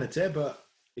to plan it, but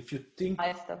if you think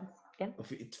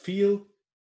of it, feel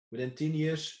within 10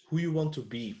 years who you want to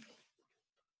be.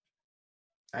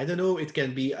 I don't know, it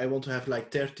can be, I want to have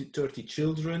like 30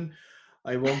 children.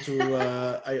 I want to,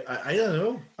 I don't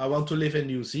know. I want to live in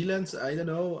New Zealand. I don't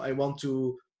know. I want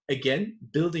to, again,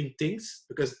 building things,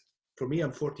 because for me,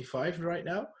 I'm 45 right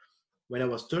now. When I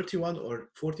was 31 or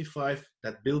 45,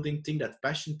 that building thing, that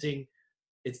passion thing,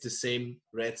 it's the same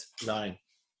red line.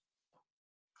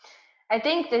 I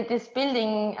think that this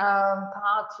building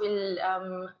part will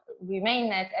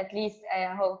remain at least, I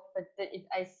hope, but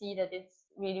I see that it's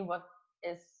really what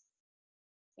is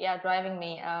driving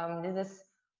me. This is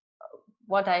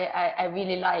what I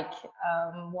really like,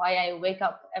 why I wake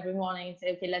up every morning and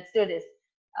say, okay, let's do this.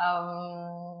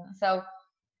 So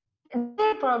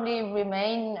they probably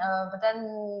remain, but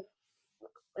then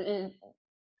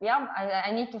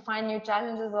I need to find new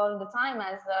challenges all the time,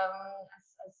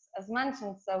 as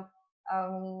mentioned. So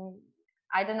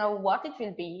I don't know what it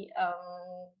will be,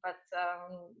 but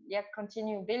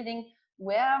continue building.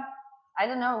 Where, I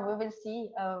don't know, we will see.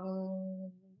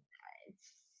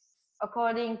 It's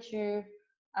according to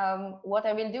what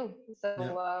I will do. So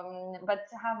but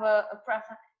to have a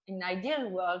preference, in ideal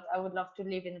world, I would love to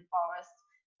live in the forest,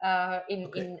 in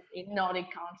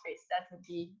Nordic countries. That would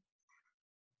be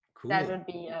cool. That would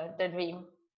be the dream.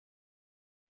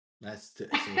 It's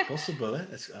impossible.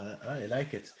 I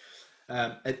like it.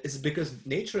 It's because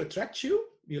nature attracts you.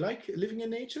 You like living in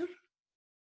nature?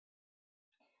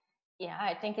 Yeah,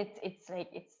 I think it's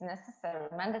necessary,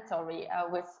 mandatory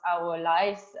with our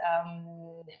lives,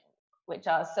 which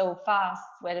are so fast,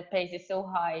 where the pace is so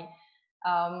high.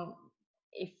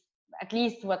 If at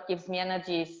least what gives me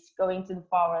energy is going to the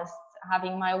forest,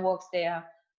 having my walks there,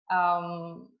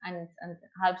 and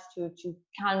helps to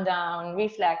calm down,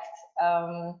 reflect,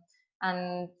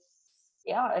 and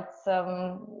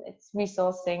it's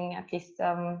resourcing, at least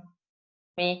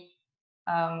me.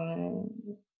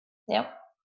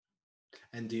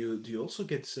 And do you also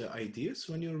get ideas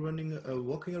when you're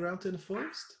walking around in the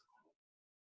forest?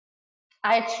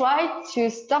 I try to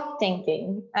stop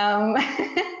thinking when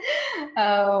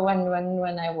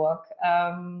I walk,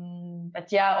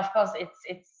 but yeah, of course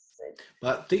it's.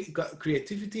 But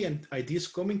creativity and ideas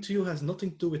coming to you has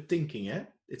nothing to do with thinking, eh?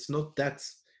 It's not that.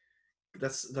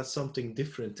 That's something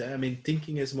different. Eh? I mean,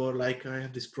 thinking is more like I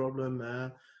have this problem.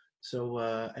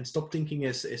 And stop thinking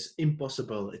is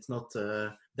impossible. It's not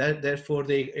therefore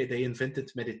they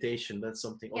invented meditation. That's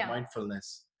something, or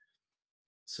mindfulness.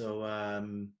 So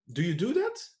do you do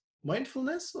that,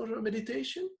 mindfulness or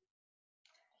meditation?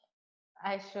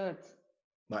 I should,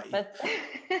 but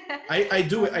I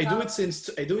do it since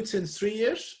 3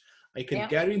 years. I can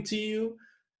guarantee you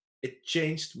it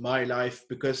changed my life,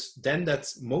 because then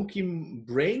that monkey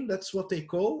brain, that's what they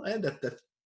call, and that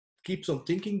keeps on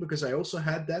thinking, because I also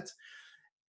had that.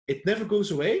 It never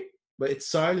goes away, but it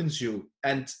silences you.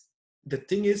 And the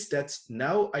thing is that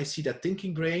now I see that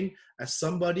thinking brain as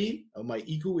somebody, my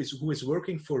ego who is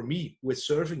working for me, who is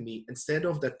serving me, instead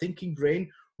of that thinking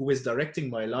brain who is directing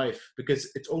my life, because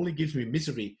it only gives me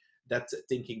misery, that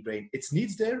thinking brain. It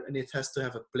needs there and it has to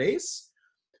have a place,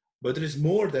 but there is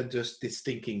more than just this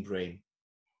thinking brain.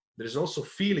 there is also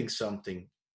feeling something.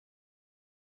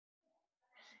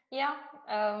 Yeah,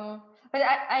 but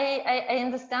I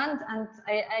understand, and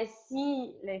I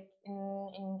see, like,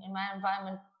 in my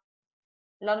environment,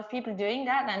 a lot of people doing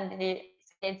that, and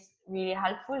it's really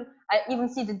helpful. I even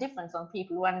see the difference on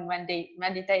people when they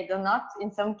meditate or not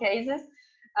in some cases.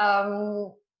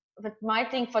 But my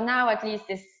thing for now, at least,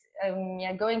 is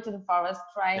going to the forest,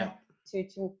 trying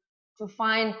to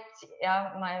find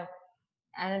my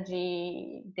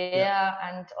energy there,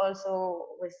 and also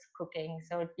with cooking.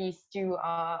 So these two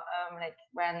are like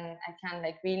when I can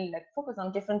like really like focus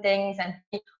on different things, and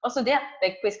also there,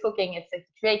 like with cooking, it's a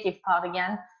creative part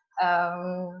again.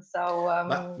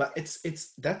 But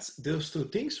it's that's those two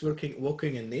things,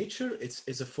 walking in nature,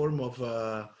 it's a form of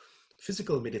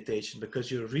physical meditation, because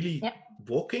you're really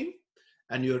walking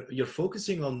and you're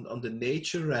focusing on the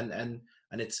nature, and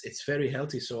it's very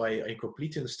healthy. So I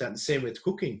completely understand. The same with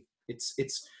cooking.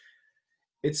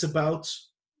 It's about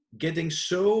getting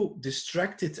so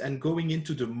distracted and going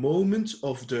into the moment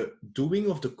of the doing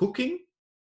of the cooking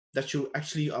that you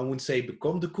actually, I wouldn't say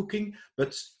become the cooking,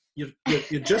 but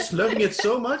you're just loving it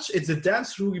so much. It's the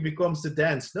dance really becomes the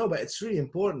dance. No, but it's really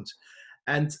important,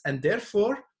 and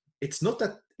therefore it's not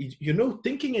that you're not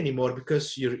thinking anymore,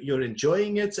 because you're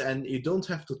enjoying it and you don't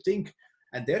have to think,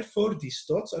 and therefore these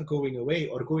thoughts are going away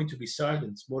or going to be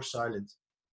silent, more silent.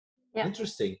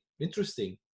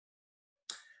 Interesting.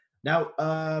 Now,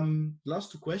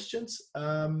 last two questions.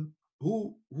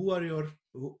 Who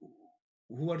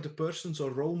are the persons or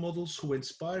role models who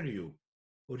inspire you,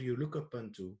 or you look up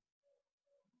unto?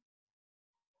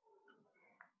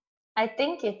 I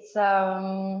think it's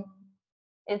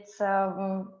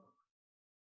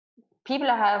people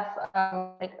I have,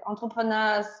 like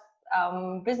entrepreneurs,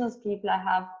 business people I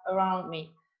have around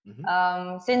me.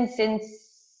 Since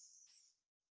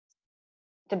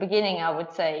the beginning, I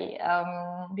would say,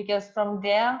 because from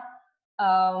there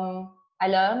I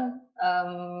learn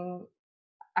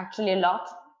actually a lot,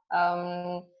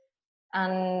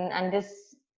 and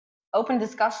this open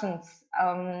discussions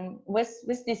with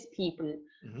these people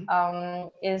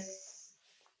is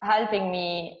helping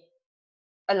me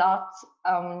a lot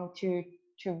to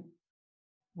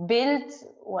build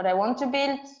what I want to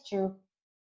build, to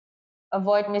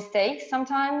avoid mistakes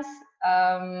sometimes,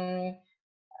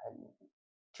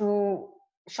 to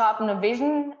sharpen a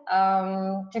vision,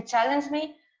 to challenge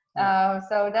me.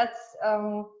 So that's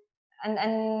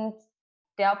and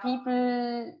there are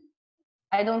people,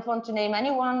 I don't want to name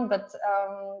anyone, but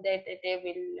they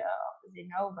will they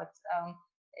know. But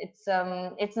it's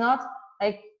not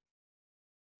like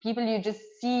people you just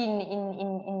see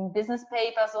in business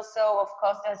papers or so. Of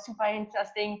course, they're super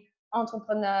interesting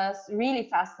entrepreneurs, really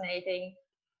fascinating.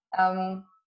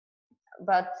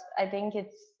 But I think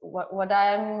it's what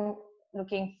I'm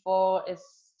looking for is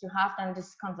to have then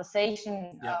this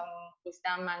conversation with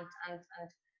them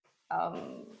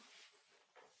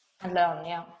and learn.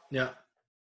 Yeah,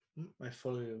 I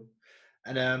follow you.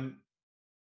 And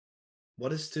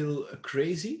what is still a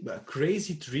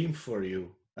crazy dream for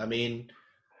you? I mean,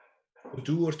 to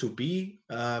do or to be,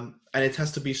 and it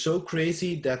has to be so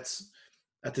crazy that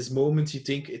at this moment you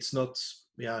think it's not.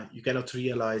 You cannot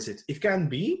realize it. It can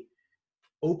be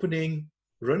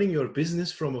running your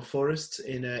business from a forest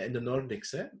in the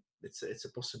Nordics. It's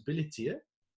a possibility.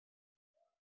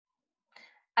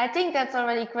 I think that's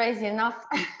already crazy enough.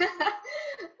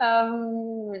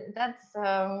 That's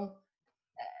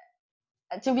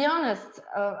to be honest,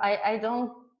 I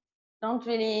don't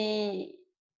really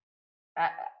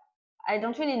I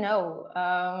don't really know.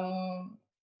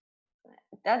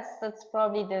 That's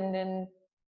probably the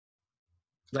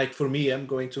like for me, I'm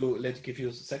going to give you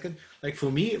a second. Like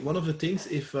for me, one of the things,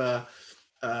 if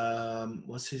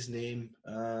what's his name?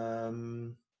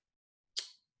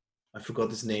 I forgot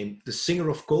his name. The singer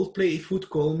of Coldplay, if would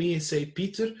call me and say,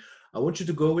 Peter, I want you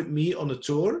to go with me on a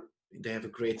tour. They have a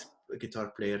great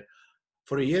guitar player.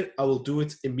 For a year, I will do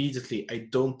it immediately. I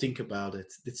don't think about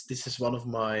it. This is one of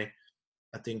my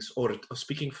things, or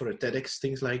speaking for a TEDx,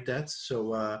 things like that.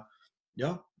 So I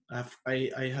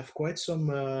have quite some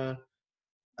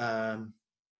I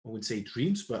wouldn't say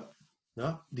dreams, but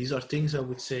these are things I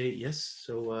would say yes.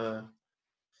 So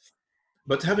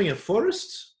but having a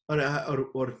forest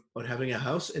or having a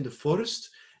house in the forest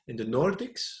in the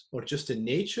Nordics or just in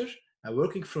nature and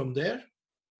working from there.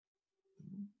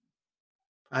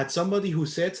 I had somebody who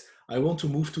said, I want to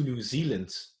move to New Zealand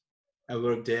and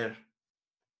work there.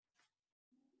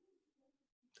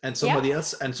 And somebody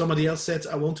else said,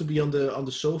 I want to be on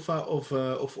the sofa of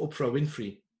Oprah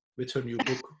Winfrey with her new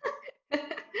book.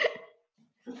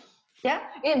 Yeah,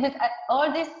 but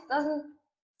all this doesn't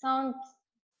sound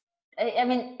I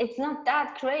mean, it's not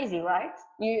that crazy, right?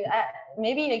 You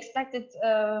maybe you expected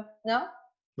no?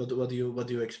 What do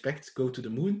you expect? Go to the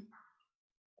moon?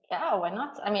 Yeah, why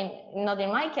not? I mean, not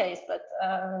in my case, but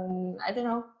I don't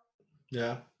know.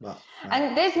 Yeah, well.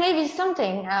 And there's maybe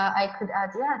something I could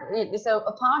add. Yeah, so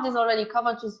a part is already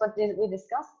covered, just what we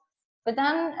discussed. But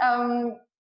then,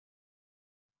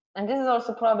 and this is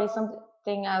also probably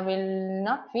something I will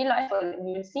not realize, or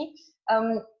we will see.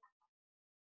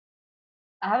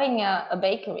 Having a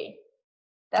bakery.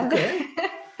 Okay.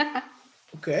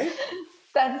 Okay.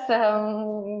 That's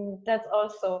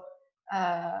also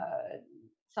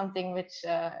something which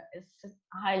is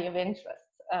highly of interest.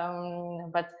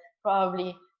 But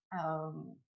probably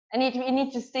we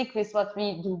need to stick with what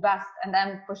we do best, and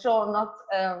I'm for sure not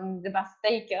the best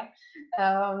baker.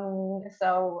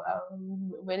 So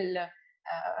we'll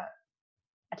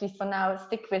at least for now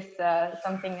stick with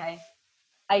something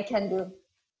I can do.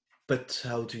 But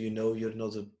how do you know you're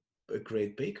not a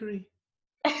great bakery?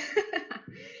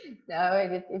 No,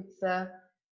 it's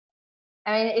I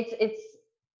mean,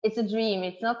 it's a dream.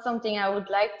 It's not something I would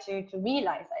like to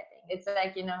realize. I think it's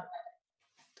like, you know,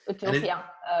 utopia,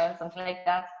 something like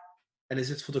that. And is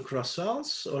it for the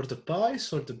croissants or the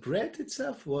pies or the bread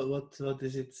itself? What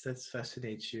is it that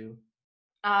fascinates you?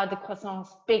 The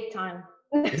croissants, big time.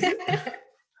 Is it? Yeah.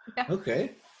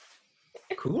 Okay.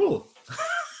 Cool.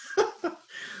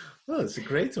 Well, it's a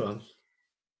great one.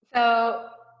 So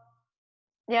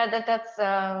yeah, that's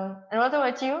and what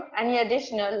about you? Any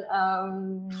additional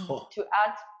to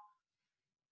add?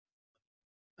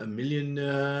 1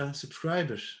 million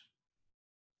subscribers.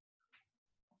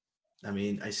 I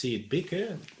mean, I see it big,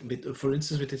 eh? For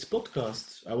instance, with this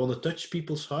podcast, I want to touch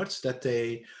people's hearts that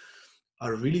they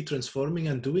are really transforming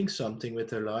and doing something with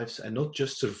their lives and not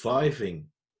just surviving.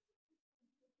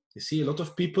 You see, a lot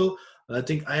of people, I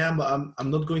think I'm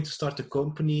not going to start a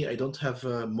company. I don't have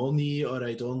money, or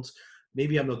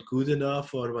maybe I'm not good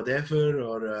enough, or whatever,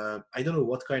 or I don't know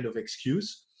what kind of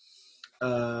excuse.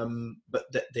 But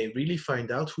that they really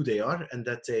find out who they are and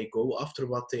that they go after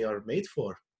what they are made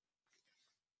for.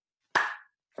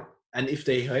 And if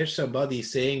they hire somebody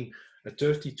saying, a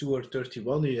 32 or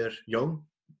 31 year young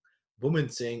woman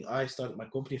saying, I started my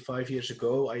company 5 years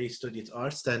ago, I studied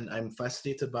arts, then I'm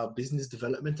fascinated about business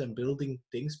development and building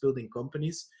things, building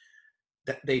companies,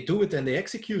 that they do it and they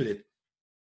execute it.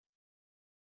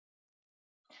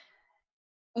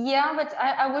 Yeah, but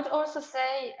I would also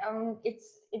say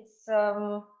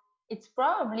it's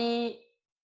probably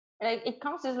like it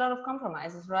comes with a lot of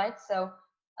compromises, right? So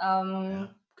Yeah,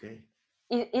 okay.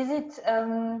 Is it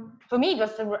for me?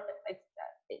 That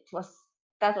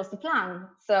was the plan.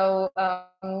 So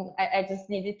I just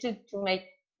needed to make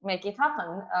it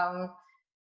happen.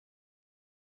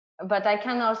 But I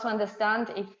can also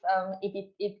understand if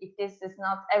this is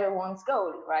not everyone's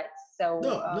goal, right? So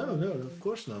no, of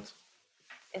course not.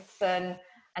 It's and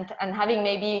having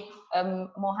maybe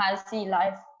more healthy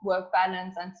life work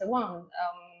balance and so on.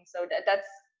 So that's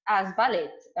as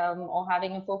valid, or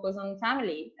having a focus on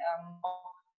family.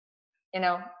 You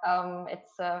know,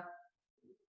 it's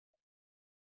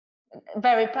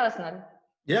very personal.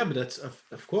 Yeah, but that's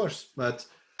of course, but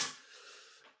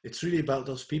it's really about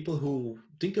those people who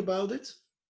think about it.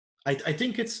 I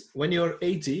think it's when you're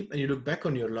 80 and you look back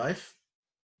on your life,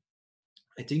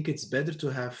 I think it's better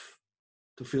to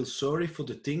feel sorry for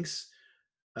the things.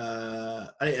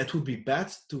 It would be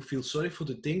bad to feel sorry for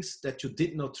the things that you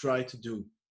did not try to do.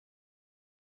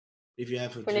 If you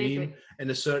have a dream and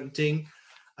a certain thing,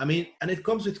 I mean, and it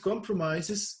comes with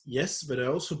compromises, yes, but I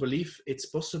also believe it's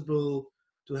possible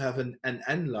to have an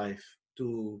end life.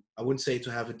 I wouldn't say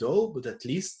to have it all, but at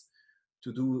least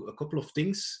to do a couple of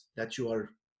things that you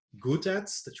are good at,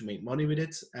 that you make money with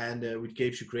it, and which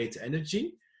gives you great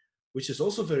energy, which is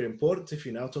also very important if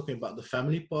you're now talking about the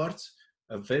family part,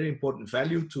 a very important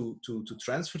value to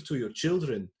transfer to your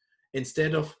children,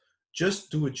 instead of just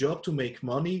do a job to make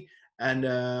money and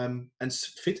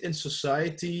fit in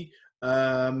society,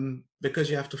 because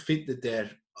you have to fit it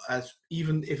there, as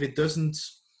even if it doesn't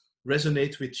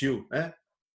resonate with you.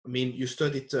 I mean, you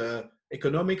studied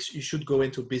economics, you should go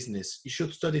into business. You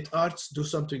should study arts, do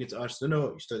something with arts.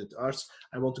 No, you studied arts,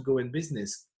 I want to go in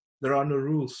business. There are no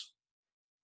rules.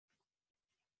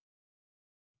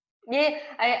 Yeah,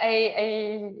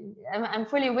 I'm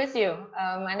fully with you,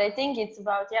 and I think it's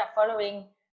about following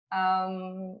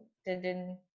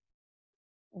the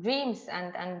dreams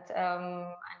and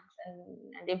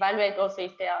evaluate also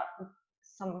if they are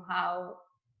somehow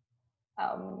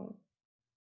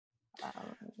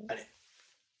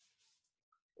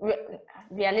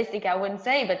realistic. I wouldn't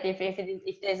say, but if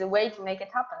there's a way to make it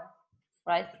happen.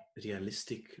 right?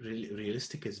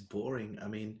 Realistic is boring. I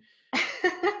mean,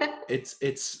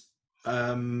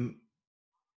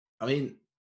 I mean,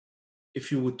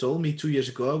 if you would told me 2 years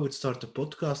ago I would start a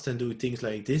podcast and do things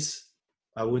like this,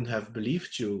 I wouldn't have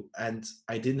believed you. And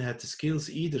I didn't have the skills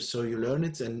either. So you learn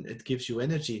it and it gives you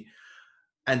energy.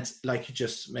 And like you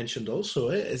just mentioned also,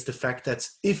 is the fact that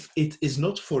if it is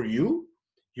not for you,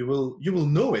 you will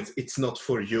know it's not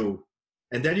for you.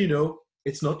 And then,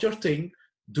 it's not your thing.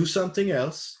 Do something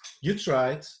else. You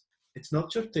tried. It's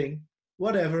not your thing.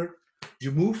 Whatever.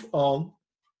 You move on,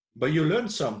 but you learn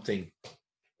something.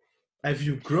 Have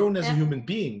you grown as a human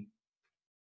being?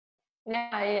 Yeah,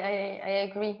 I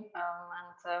agree.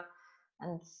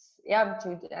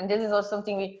 And this is also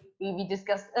something we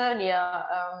discussed earlier.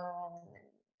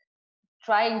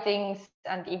 Trying things,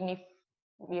 and even if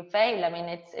we fail, I mean,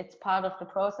 it's part of the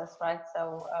process, right?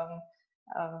 So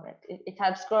it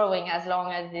helps growing, as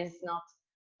long as it's not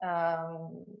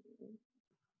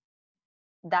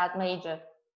that major.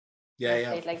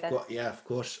 Of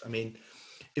course. I mean,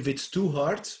 if it's too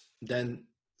hard, then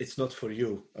it's not for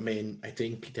you. I mean, I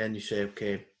think then you say,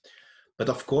 okay. But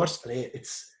of course,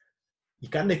 you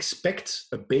can't expect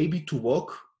a baby to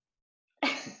walk.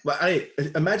 But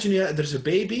imagine there's a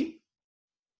baby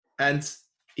and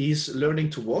he's learning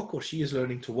to walk, or she is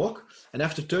learning to walk. And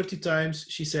after 30 times,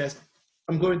 she says,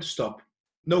 I'm going to stop.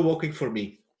 No walking for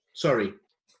me. Sorry.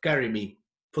 Carry me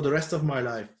for the rest of my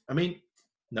life. I mean,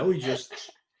 no, you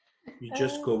just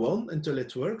go on until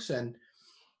it works. And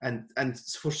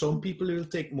for some people, it will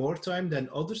take more time than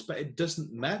others, but it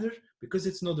doesn't matter, because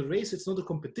it's not a race. It's not a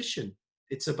competition.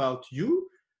 It's about you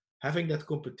having that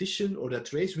competition or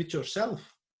that race with yourself.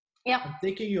 Yeah. And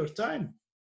taking your time.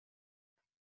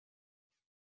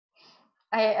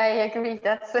 I agree.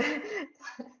 That's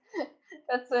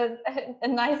a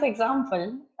nice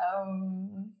example.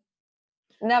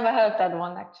 Never heard that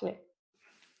one, actually.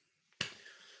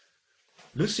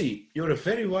 Lucy, you're a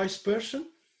very wise person.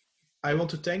 I want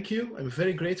to thank you. I'm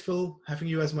very grateful having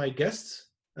you as my guest,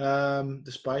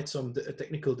 despite some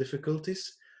technical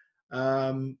difficulties.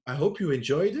 I hope you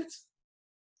enjoyed it.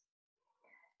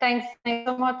 Thanks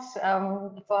so much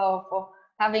for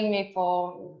having me,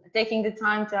 for taking the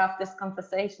time to have this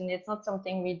conversation. It's not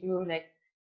something we do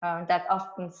that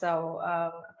often, so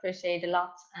appreciate a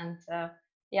lot. And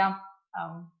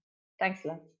thanks a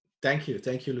lot. Thank you,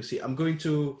 Lucy. I'm going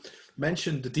to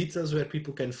mention the details where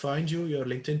people can find you, your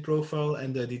LinkedIn profile,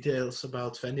 and the details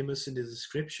about Vendimus in the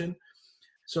description.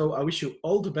 So I wish you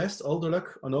all the best, all the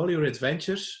luck on all your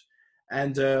adventures.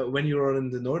 And when you're in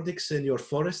the Nordics in your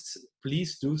forests,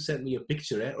 please do send me a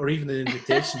picture, or even an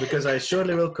invitation, because I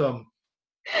surely will come.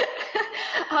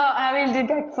 I will do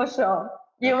that for sure.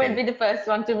 You will be the first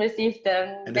one to receive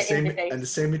the invitation. And the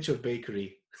same with your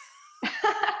bakery.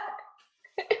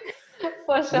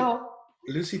 For sure.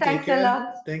 Lucy, thanks take care. A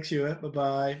lot. Thanks you.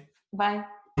 Bye-bye. Bye.